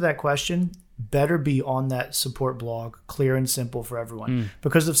answer to that question better be on that support blog, clear and simple for everyone.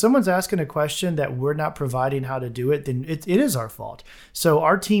 Because if someone's asking a question that we're not providing how to do it, then it is our fault. So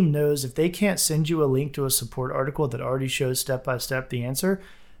our team knows if they can't send you a link to a support article that already shows step-by-step the answer,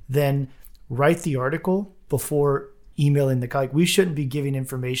 then write the article before emailing the, like, we shouldn't be giving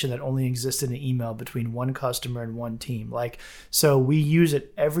information that only exists in an email between one customer and one team. Like, so we use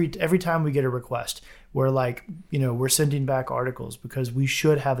it every time we get a request. We're like, we're sending back articles because we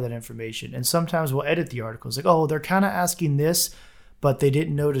should have that information. And sometimes we'll edit the articles like, oh, they're kind of asking this, but they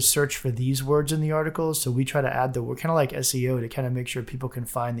didn't know to search for these words in the articles. So we try to add we're kind of like SEO to kind of make sure people can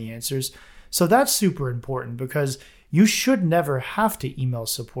find the answers. So that's super important because you should never have to email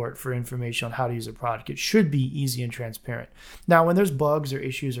support for information on how to use a product. It should be easy and transparent. Now, when there's bugs or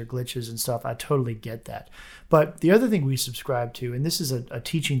issues or glitches and stuff, I totally get that. But the other thing we subscribe to, and this is a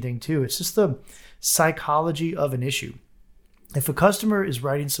teaching thing too, it's just the psychology of an issue. If a customer is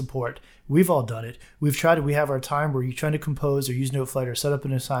writing support, we've all done it. We've tried it. We have our time where you're trying to compose or use Noteflight or set up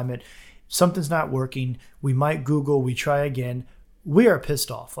an assignment. Something's not working. We might Google. We try again. We are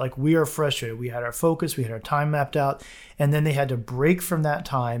pissed off. Like, we are frustrated. We had our focus. We had our time mapped out. And then they had to break from that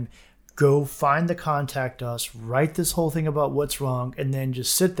time, go find the contact us, write this whole thing about what's wrong, and then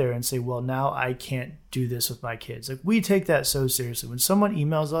just sit there and say, well, now I can't do this with my kids. Like, we take that so seriously. When someone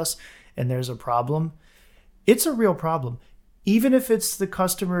emails us and there's a problem, it's a real problem. Even if it's the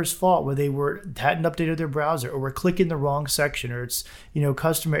customer's fault where they hadn't updated their browser or were clicking the wrong section or it's,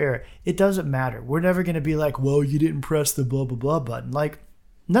 customer error, it doesn't matter. We're never going to be like, well, you didn't press the blah, blah, blah button. Like,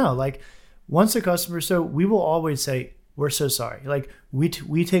 no, like once a customer, so we will always say, we're so sorry. Like we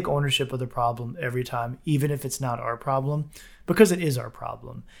take ownership of the problem every time, even if it's not our problem, because it is our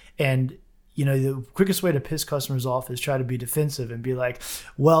problem. And the quickest way to piss customers off is try to be defensive and be like,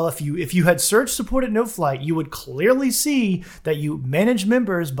 well, if you had search support at Noteflight, you would clearly see that you manage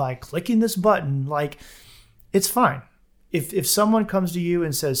members by clicking this button. Like, it's fine. If someone comes to you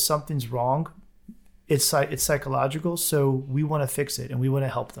and says something's wrong, it's psychological. So we want to fix it and we want to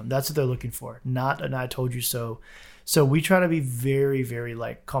help them. That's what they're looking for. Not an I told you so. So we try to be very, very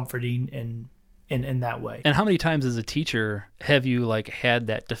comforting and in that way. And how many times as a teacher have you had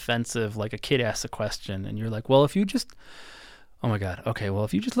that defensive, a kid asks a question and you're like, well, if you just, oh my God, okay, well,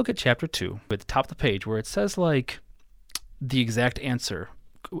 if you just look at chapter 2 at the top of the page where it says the exact answer,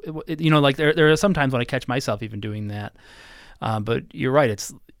 there are some times when I catch myself even doing that. But you're right.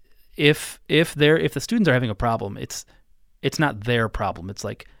 It's if the students are having a problem, it's not their problem.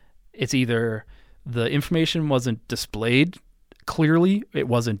 It's either the information wasn't displayed clearly, it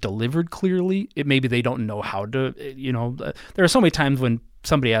wasn't delivered clearly, maybe they don't know how to, there are so many times when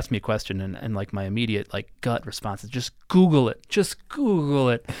somebody asks me a question and my immediate gut response is just Google it.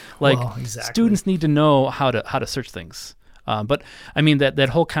 Exactly. Students need to know how to search things. But I mean that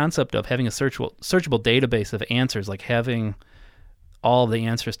whole concept of having a searchable database of answers, having all the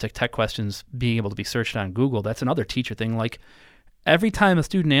answers to tech questions being able to be searched on Google, that's another teacher thing. Every time a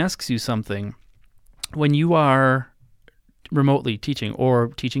student asks you something, when you are remotely teaching or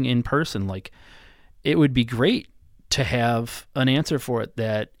teaching in person, it would be great to have an answer for it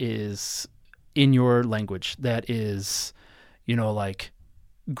that is in your language, that is,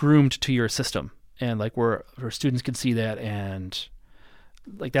 groomed to your system, and where students can see that. And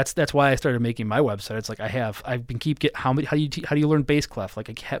that's why I started making my website. It's I've been how do you learn bass clef? I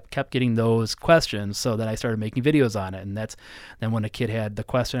kept getting those questions, so then I started making videos on it. And then when a kid had the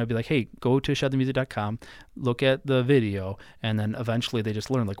question, I'd be like, hey, go to shedthemusic.com, look at the video, and then eventually they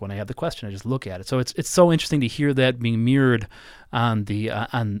just learn. When I have the question, I just look at it. So it's so interesting to hear that being mirrored on the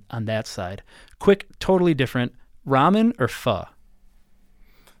on that side. Quick, totally different. Ramen or pho?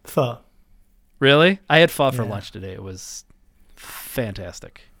 Pho. Really? I had pho for lunch today. It was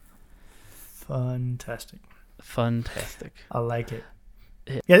fantastic. Fantastic. I like it.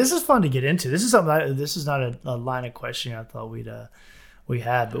 Yeah, this is fun to get into. This is something. This is not a line of questioning I thought we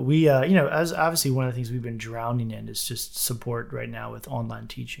had, but we as obviously one of the things we've been drowning in is just support right now with online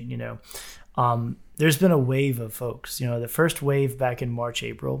teaching. There's been a wave of folks. The first wave back in March,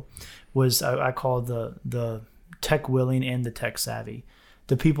 April was I call the tech willing and the tech savvy.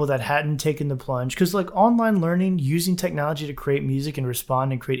 The people that hadn't taken the plunge, because online learning, using technology to create music and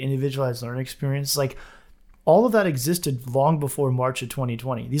respond and create individualized learning experience, all of that existed long before March of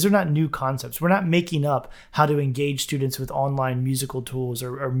 2020. These are not new concepts. We're not making up how to engage students with online musical tools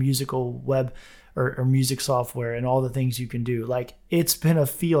or musical web or music software and all the things you can do. It's been a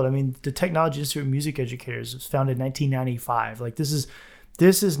field. I mean, the Technology Institute of Music Educators was founded in 1995.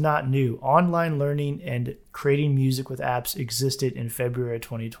 This is not new. Online learning and creating music with apps existed in February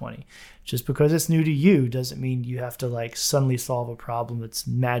 2020. Just because it's new to you doesn't mean you have to suddenly solve a problem that's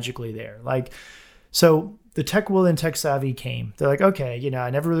magically there. So the tech will and tech savvy came. They're okay, I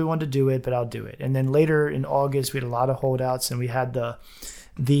never really wanted to do it, but I'll do it. And then later in August, we had a lot of holdouts, and we had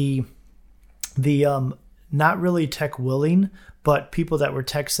the not really tech willing, but people that were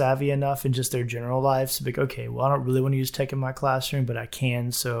tech savvy enough in just their general lives to be okay, well, I don't really want to use tech in my classroom, but I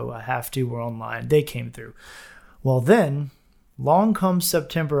can, so I have to. We're online. They came through. Well, then, long comes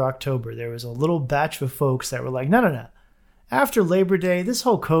September, October, there was a little batch of folks that were no. after Labor Day, this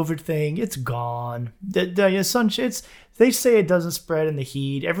whole COVID thing, it's gone. They say it doesn't spread in the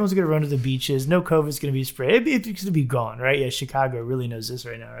heat. Everyone's going to run to the beaches. No COVID's going to be spread. It's going to be gone, right? Yeah, Chicago really knows this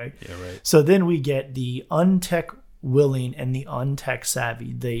right now, right? Yeah, right. So then we get the untech willing and the untech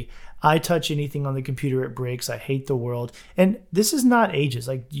savvy. I touch anything on the computer, it breaks. I hate the world. And this is not ages.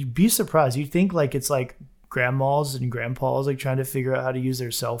 Like, you'd be surprised. You think like it's like grandmas and grandpas like trying to figure out how to use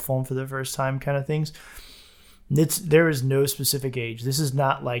their cell phone for the first time kind of things. There is no specific age. This is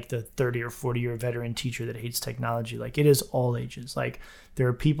not like the 30 or 40-year veteran teacher that hates technology. Like, it is all ages. Like, there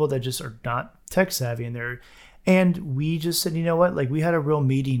are people that just are not tech savvy, and we just said, you know what? Like, we had a real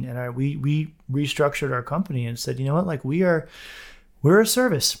meeting, and we restructured our company and said, you know what? Like, we're a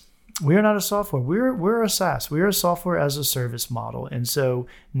service. We are not a software. We're a SaaS. We are a software as a service model. And so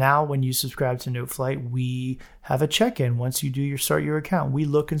now when you subscribe to NoteFlight, we have a check-in. Once you start your account, we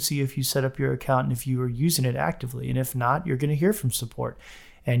look and see if you set up your account and if you are using it actively. And if not, you're going to hear from support.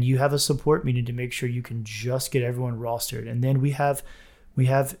 And you have a support meeting to make sure you can just get everyone rostered. And then we have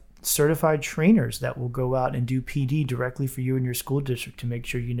certified trainers that will go out and do PD directly for you in your school district to make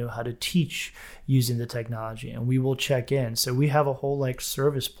sure you know how to teach using the technology, and we will check in. So we have a whole like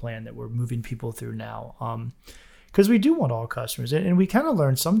service plan that we're moving people through now, because we do want all customers, and we kind of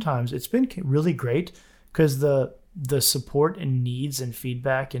learned sometimes it's been really great because the support and needs and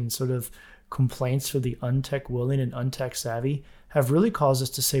feedback and sort of complaints for the untech willing and untech savvy have really caused us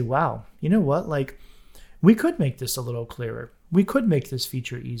to say, wow, you know what, like, we could make this a little clearer. We could make this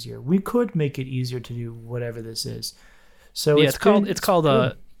feature easier. We could make it easier to do whatever this is. So yeah, it's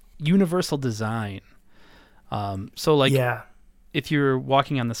called universal design. So like, yeah, if you're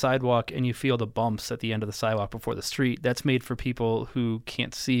walking on the sidewalk and you feel the bumps at the end of the sidewalk before the street, that's made for people who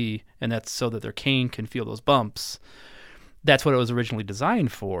can't see, and that's so that their cane can feel those bumps. That's what it was originally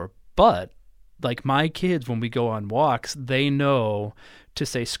designed for. But like my kids, when we go on walks, they know to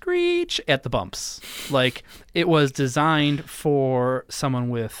say screech at the bumps. Like, it was designed for someone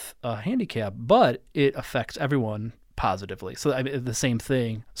with a handicap, but it affects everyone positively. So I mean, the same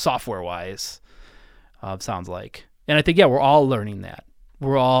thing software-wise, sounds like. And I think, yeah, we're all learning that.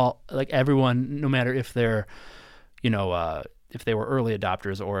 We're all, like, everyone, no matter if they're, if they were early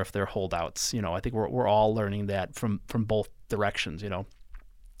adopters or if they're holdouts, I think we're all learning that from both directions,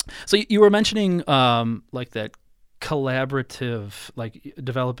 So you were mentioning like that collaborative, like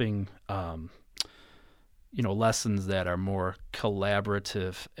developing lessons that are more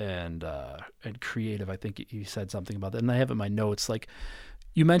collaborative and creative. I think you said something about that, and I have in my notes, like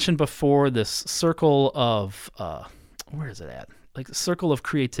you mentioned before, this circle of where is it at? Like the circle of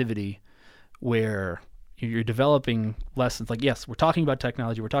creativity, where you're developing lessons. Like, yes, we're talking about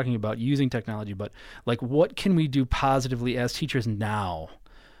technology, we're talking about using technology, but like, what can we do positively as teachers now?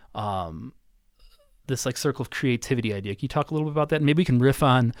 This like circle of creativity idea. Can you talk a little bit about that? Maybe we can riff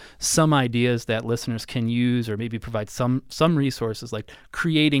on some ideas that listeners can use, or maybe provide some resources, like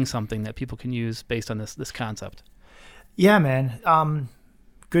creating something that people can use based on this concept. Yeah, man.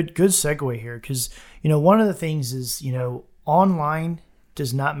 Good segue here, because one of the things is online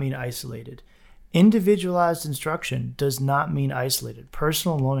does not mean isolated. Individualized instruction does not mean isolated.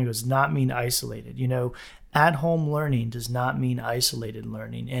 Personal learning does not mean isolated. At-home learning does not mean isolated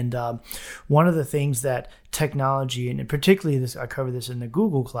learning. And one of the things that technology, and particularly I cover this in the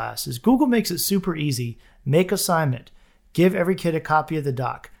Google class, is Google makes it super easy. Make assignment. Give every kid a copy of the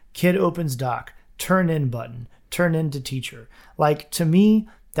doc. Kid opens doc. Turn in button. Turn in to teacher. Like, to me,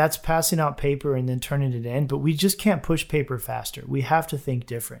 that's passing out paper and then turning it in. But we just can't push paper faster. We have to think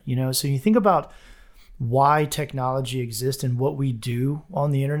different. So you think about why technology exists and what we do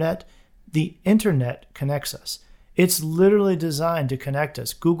on the internet. The internet connects us. It's literally designed to connect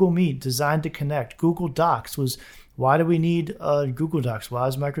us. Google Meet, designed to connect. Google Docs was, why do we need Google Docs? Why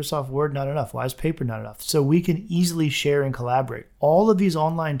is Microsoft Word not enough? Why is paper not enough? So we can easily share and collaborate. All of these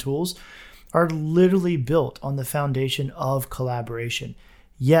online tools are literally built on the foundation of collaboration.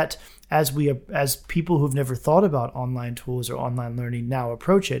 Yet, as people who've never thought about online tools or online learning now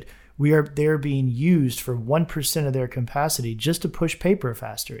approach it, they're being used for 1% of their capacity just to push paper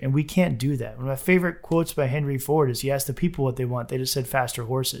faster. And we can't do that. One of my favorite quotes by Henry Ford is, he asked the people what they want. They just said faster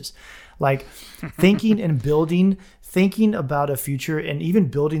horses. Like, thinking and building, thinking about a future and even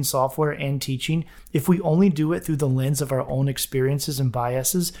building software and teaching, if we only do it through the lens of our own experiences and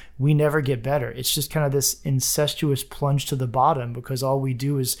biases, we never get better. It's just kind of this incestuous plunge to the bottom, because all we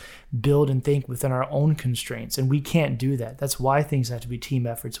do is build and think within our own constraints, and we can't do that. That's why things have to be team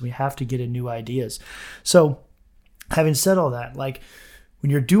efforts. We have to get in new ideas. So having said all that, like, when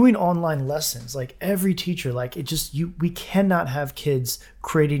you're doing online lessons, like every teacher, like we cannot have kids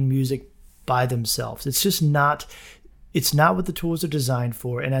creating music by themselves. It's just not, It's not what the tools are designed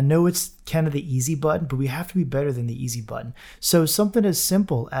for. And I know it's kind of the easy button, but we have to be better than the easy button. So something as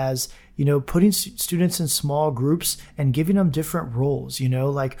simple as, putting students in small groups and giving them different roles,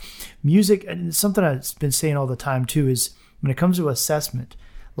 like music. And something I've been saying all the time too, is when it comes to assessment,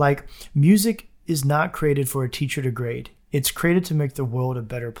 like music is not created for a teacher to grade. It's created to make the world a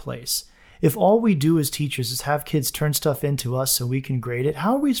better place. If all we do as teachers is have kids turn stuff into us so we can grade it,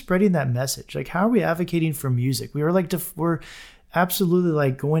 how are we spreading that message? Like, how are we advocating for music? We're absolutely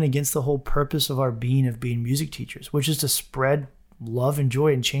like going against the whole purpose of being music teachers, which is to spread love and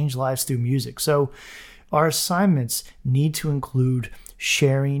joy and change lives through music. So our assignments need to include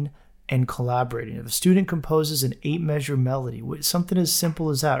sharing and collaborating. If a student composes an 8-measure melody, something as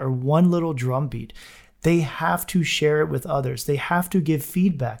simple as that, or one little drum beat, they have to share it with others. They have to give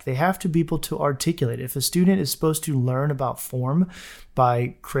feedback. They have to be able to articulate. If a student is supposed to learn about form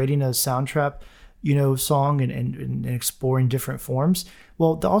by creating a soundtrack, song and exploring different forms,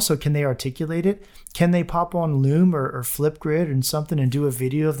 well, also, can they articulate it? Can they pop on Loom or Flipgrid and something and do a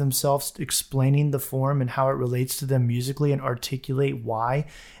video of themselves explaining the form and how it relates to them musically and articulate why?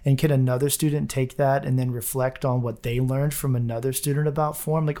 And can another student take that and then reflect on what they learned from another student about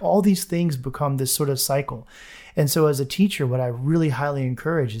form? Like, all these things become this sort of cycle. And so as a teacher, what I really highly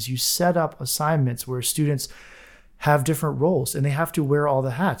encourage is you set up assignments where students have different roles and they have to wear all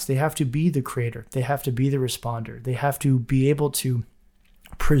the hats. They have to be the creator. They have to be the responder. They have to be able to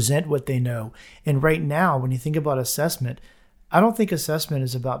present what they know. And right now, when you think about assessment, I don't think assessment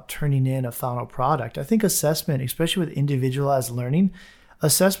is about turning in a final product. I think assessment, especially with individualized learning,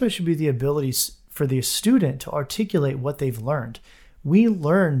 assessment should be the ability for the student to articulate what they've learned. We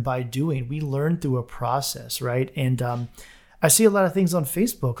learn by doing. We learn through a process, right? And I see a lot of things on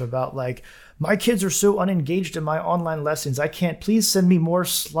Facebook about like, my kids are so unengaged in my online lessons. I can't, please send me more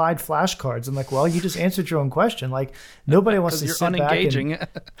slide flashcards. I'm like, well, you just answered your own question. Like, nobody wants to sit back and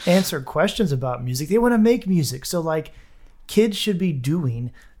answer questions about music. They want to make music. So like, kids should be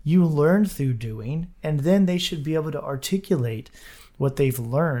doing, you learn through doing, and then they should be able to articulate what they've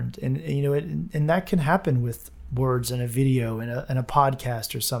learned. And and that can happen with words in a video and a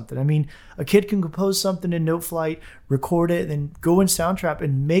podcast or something. I mean, a kid can compose something in Noteflight, record it, then go in Soundtrap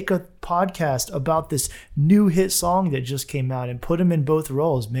and make a podcast about this new hit song that just came out and put them in both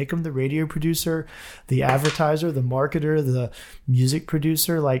roles. Make them the radio producer, the advertiser, the marketer, the music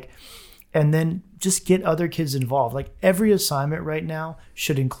producer, and then just get other kids involved. Like, every assignment right now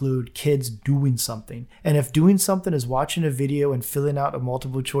should include kids doing something. And if doing something is watching a video and filling out a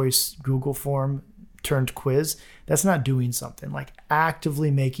multiple choice Google form turned quiz, that's not doing something. Like,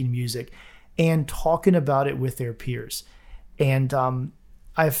 actively making music and talking about it with their peers. And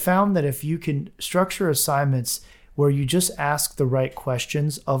I've found that if you can structure assignments where you just ask the right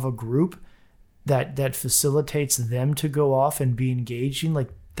questions of a group that facilitates them to go off and be engaging, like,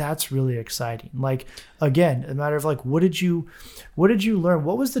 that's really exciting. Like, again, a matter of like, what did you learn?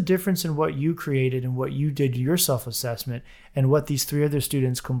 What was the difference in what you created and what you did your self-assessment and what these 3 other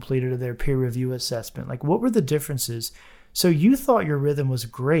students completed of their peer review assessment? Like, what were the differences? So you thought your rhythm was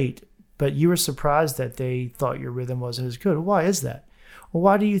great, but you were surprised that they thought your rhythm wasn't as good. Why is that? Well,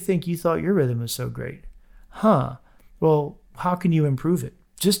 why do you think you thought your rhythm was so great? Well, how can you improve it?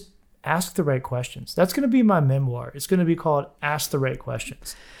 Just ask the right questions. That's going to be my memoir. It's going to be called Ask the Right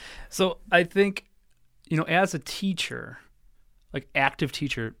Questions. So I think, as a teacher, like active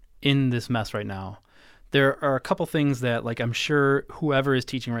teacher in this mess right now, there are a couple things that, like, I'm sure whoever is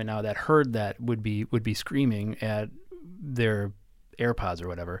teaching right now that heard that would be screaming at their AirPods or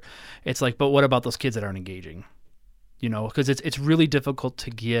whatever. It's like, but what about those kids that aren't engaging? Because it's really difficult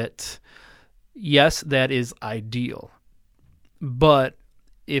to get. Yes, that is ideal, but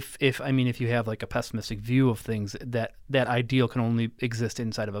if you have like a pessimistic view of things, that ideal can only exist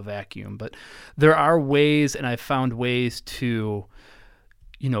inside of a vacuum. But there are ways, and I've found ways to,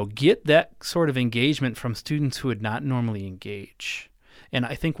 get that sort of engagement from students who would not normally engage. And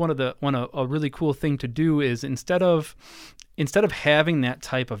I think a really cool thing to do is instead of having that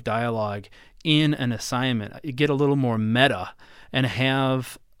type of dialogue in an assignment, you get a little more meta and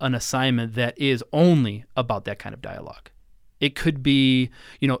have an assignment that is only about that kind of dialogue. It could be,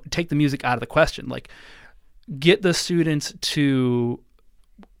 take the music out of the question, like get the students to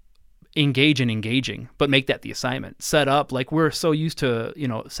engage in engaging, but make that the assignment. Set up, like we're so used to,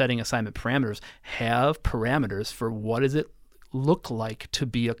 setting assignment parameters, have parameters for what is it look like to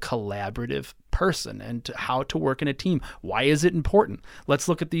be a collaborative person and how to work in a team. Why is it important? Let's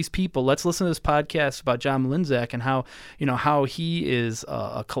look at these people. Let's listen to this podcast about John Malinzak and how he is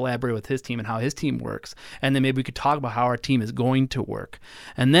a collaborator with his team and how his team works. And then maybe we could talk about how our team is going to work.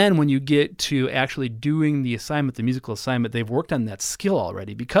 And then when you get to actually doing the assignment, the musical assignment, they've worked on that skill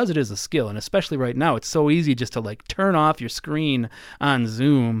already, because it is a skill. And especially right now, it's so easy just to like turn off your screen on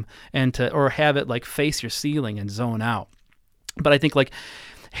Zoom or have it like face your ceiling and zone out. But I think like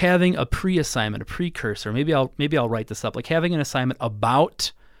having a pre-assignment, a precursor, maybe I'll write this up, like having an assignment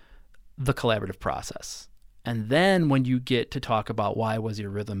about the collaborative process. And then when you get to talk about why was your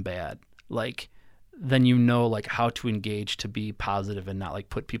rhythm bad, like then you know like how to engage to be positive and not like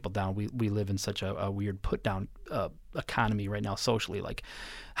put people down. We live in such a weird put down economy right now socially. Like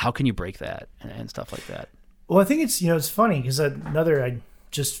how can you break that and stuff like that? Well, I think it's funny because I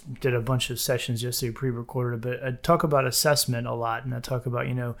just did a bunch of sessions yesterday, pre-recorded, but I talk about assessment a lot, and I talk about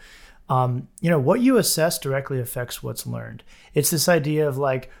what you assess directly affects what's learned. It's this idea of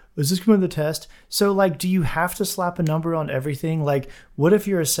like, is this going to the test? So like, do you have to slap a number on everything? Like, what if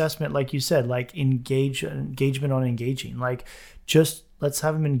your assessment, like you said, like engagement on engaging, like just let's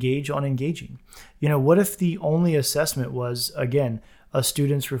have them engage on engaging. What if the only assessment was, again, a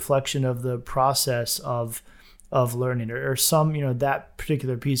student's reflection of the process of learning or some, that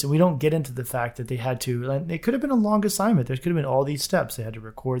particular piece. And we don't get into the fact that they had to, it could have been a long assignment. There could have been all these steps. They had to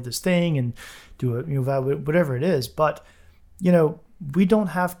record this thing and do it, whatever it is. But, we don't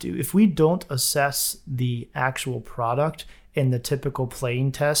have to, if we don't assess the actual product in the typical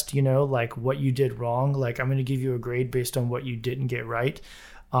playing test, like what you did wrong, like I'm going to give you a grade based on what you didn't get right.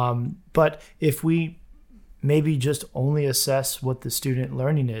 But if we maybe just only assess what the student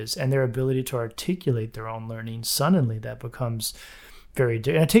learning is and their ability to articulate their own learning, suddenly that becomes very and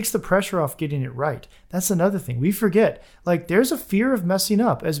it takes the pressure off getting it right. That's another thing we forget. Like there's a fear of messing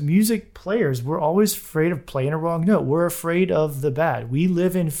up. As music players, we're always afraid of playing a wrong note. We're afraid of the bad. We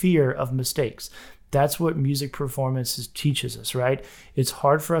live in fear of mistakes. That's what music performance teaches us, right? It's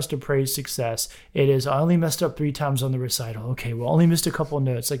hard for us to praise success. It is, I only messed up 3 times on the recital. Okay, well, only missed a couple of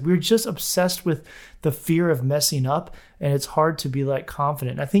notes. Like we're just obsessed with the fear of messing up, and it's hard to be like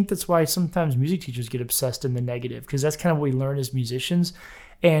confident. And I think that's why sometimes music teachers get obsessed in the negative, because that's kind of what we learn as musicians,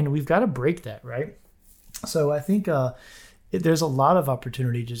 and we've got to break that, right? So I think there's a lot of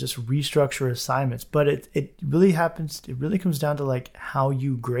opportunity to just restructure assignments, but it really comes down to like how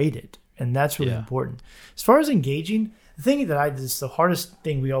you grade it. And that's really important. As far as engaging, the thing that the hardest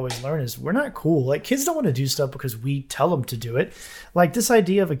thing we always learn is we're not cool. Like kids don't want to do stuff because we tell them to do it. Like this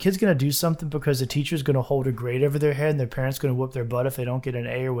idea of a kid's going to do something because the teacher's going to hold a grade over their head and their parents going to whoop their butt if they don't get an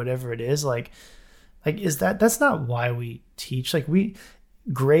A or whatever it is. Like that's not why we teach. Like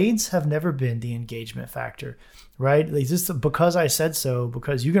grades have never been the engagement factor, right? Like just because I said so,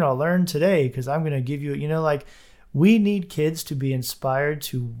 because you're going to learn today because I'm going to give you, we need kids to be inspired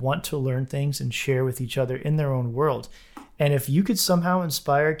to want to learn things and share with each other in their own world. And if you could somehow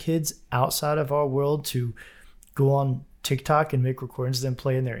inspire kids outside of our world to go on TikTok and make recordings of them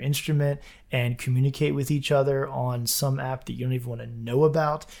playing their instrument and communicate with each other on some app that you don't even want to know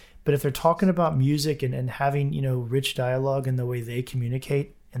about. But if they're talking about music and having, rich dialogue in the way they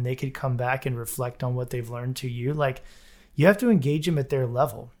communicate, and they could come back and reflect on what they've learned to you, like, you have to engage them at their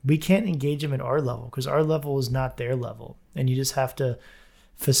level. We can't engage them at our level because our level is not their level. And you just have to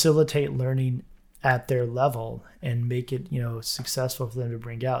facilitate learning at their level and make it, successful for them to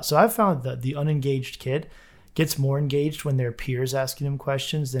bring out. So I've found that the unengaged kid gets more engaged when their peers asking them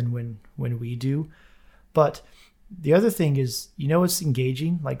questions than when we do. But the other thing is, what's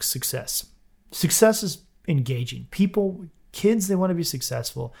engaging? Like success. Success is engaging. Kids, they want to be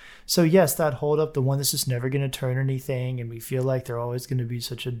successful. So yes, that hold up, the one that's just never going to turn anything, and we feel like they're always going to be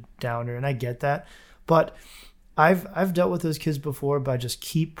such a downer, and I get that. But I've dealt with those kids before by just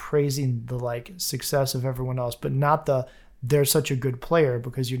keep praising the like success of everyone else, but not they're such a good player,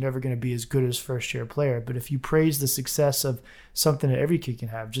 because you're never going to be as good as first year player. But if you praise the success of something that every kid can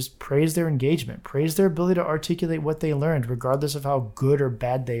have, just praise their engagement, praise their ability to articulate what they learned, regardless of how good or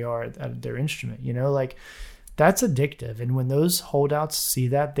bad they are at their instrument, that's addictive. And when those holdouts see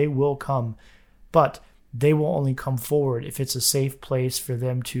that, they will come, but they will only come forward if it's a safe place for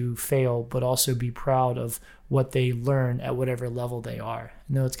them to fail, but also be proud of what they learn at whatever level they are.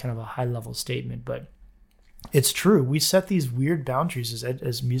 I know it's kind of a high level statement, but it's true. We set these weird boundaries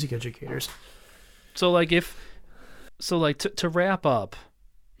as music educators. So to wrap up,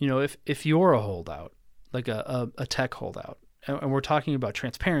 if you're a holdout, like a tech holdout, and we're talking about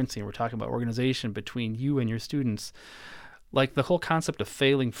transparency, and we're talking about organization between you and your students, like the whole concept of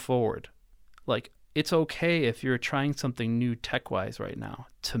failing forward, like it's okay if you're trying something new tech-wise right now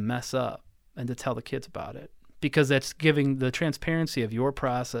to mess up and to tell the kids about it, because that's giving the transparency of your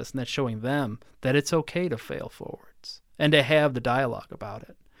process, and that's showing them that it's okay to fail forwards and to have the dialogue about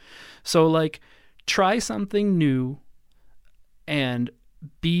it. So like, try something new and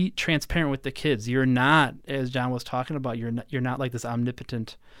be transparent with the kids. You're not, as John was talking about, you're not like this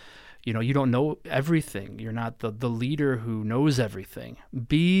omnipotent, you don't know everything. You're not the leader who knows everything.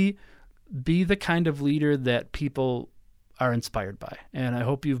 Be the kind of leader that people are inspired by. And I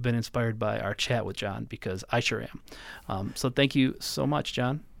hope you've been inspired by our chat with John, because I sure am. So thank you so much,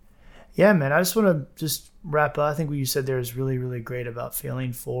 John. Yeah, man, I just want to wrap up. I think what you said there is really, really great about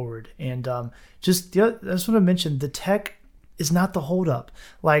failing forward. And I just want to mention, the tech is not the holdup.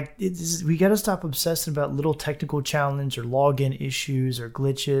 Like, we got to stop obsessing about little technical challenge or login issues or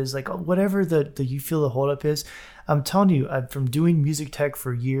glitches, like whatever the you feel the holdup is. I'm telling you, from doing music tech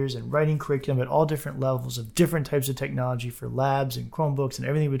for years and writing curriculum at all different levels of different types of technology for labs and Chromebooks and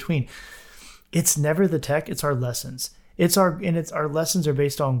everything in between, it's never the tech, it's our lessons. Our lessons are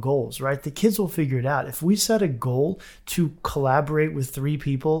based on goals, right? The kids will figure it out. If we set a goal to collaborate with 3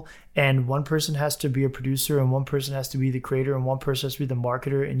 people, and one person has to be a producer, and one person has to be the creator, and one person has to be the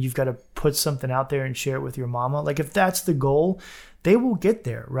marketer, and you've got to put something out there and share it with your mama. Like, if that's the goal, they will get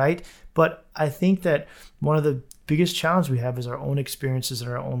there, right? But I think that one of the biggest challenge we have is our own experiences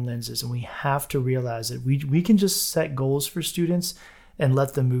and our own lenses, and we have to realize that we can just set goals for students and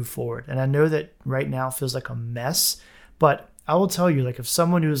let them move forward. And I know that right now feels like a mess, but I will tell you, like, if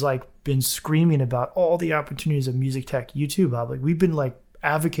someone who's like been screaming about all the opportunities of music tech, YouTube, Bob, like, we've been like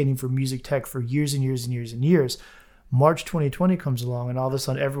advocating for music tech for years and years and years and years. March 2020 comes along, and all of a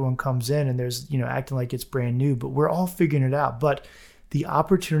sudden everyone comes in and there's, acting like it's brand new, but we're all figuring it out. But the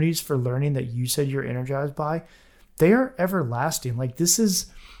opportunities for learning that you said you're energized by, they are everlasting. Like, this is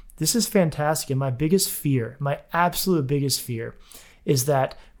fantastic. And my biggest fear, my absolute biggest fear, is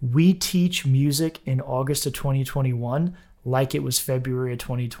that we teach music in August of 2021 like it was February of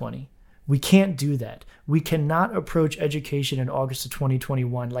 2020. We can't do that. We cannot approach education in August of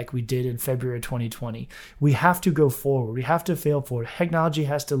 2021 like we did in February of 2020. We have to go forward. We have to fail forward. Technology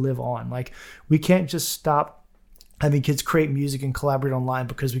has to live on. Like, we can't just stop having kids create music and collaborate online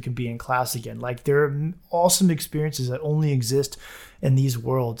because we can be in class again. Like, there are awesome experiences that only exist in these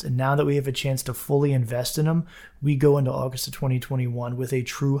worlds. And now that we have a chance to fully invest in them, we go into August of 2021 with a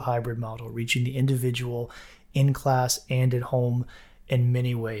true hybrid model, reaching the individual in class and at home in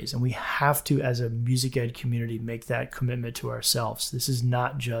many ways. And we have to, as a music ed community, make that commitment to ourselves. This is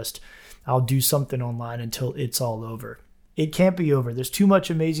not just, I'll do something online until it's all over. It can't be over. There's too much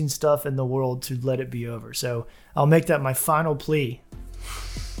amazing stuff in the world to let it be over. So I'll make that my final plea.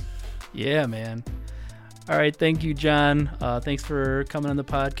 Yeah, man. All right. Thank you, John. Thanks for coming on the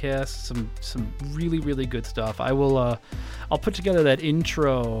podcast. Some really, really good stuff. I'll put together that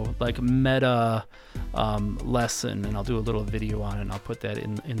intro, like, meta lesson, and I'll do a little video on it, and I'll put that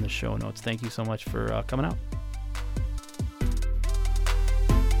in the show notes. Thank you so much for coming out.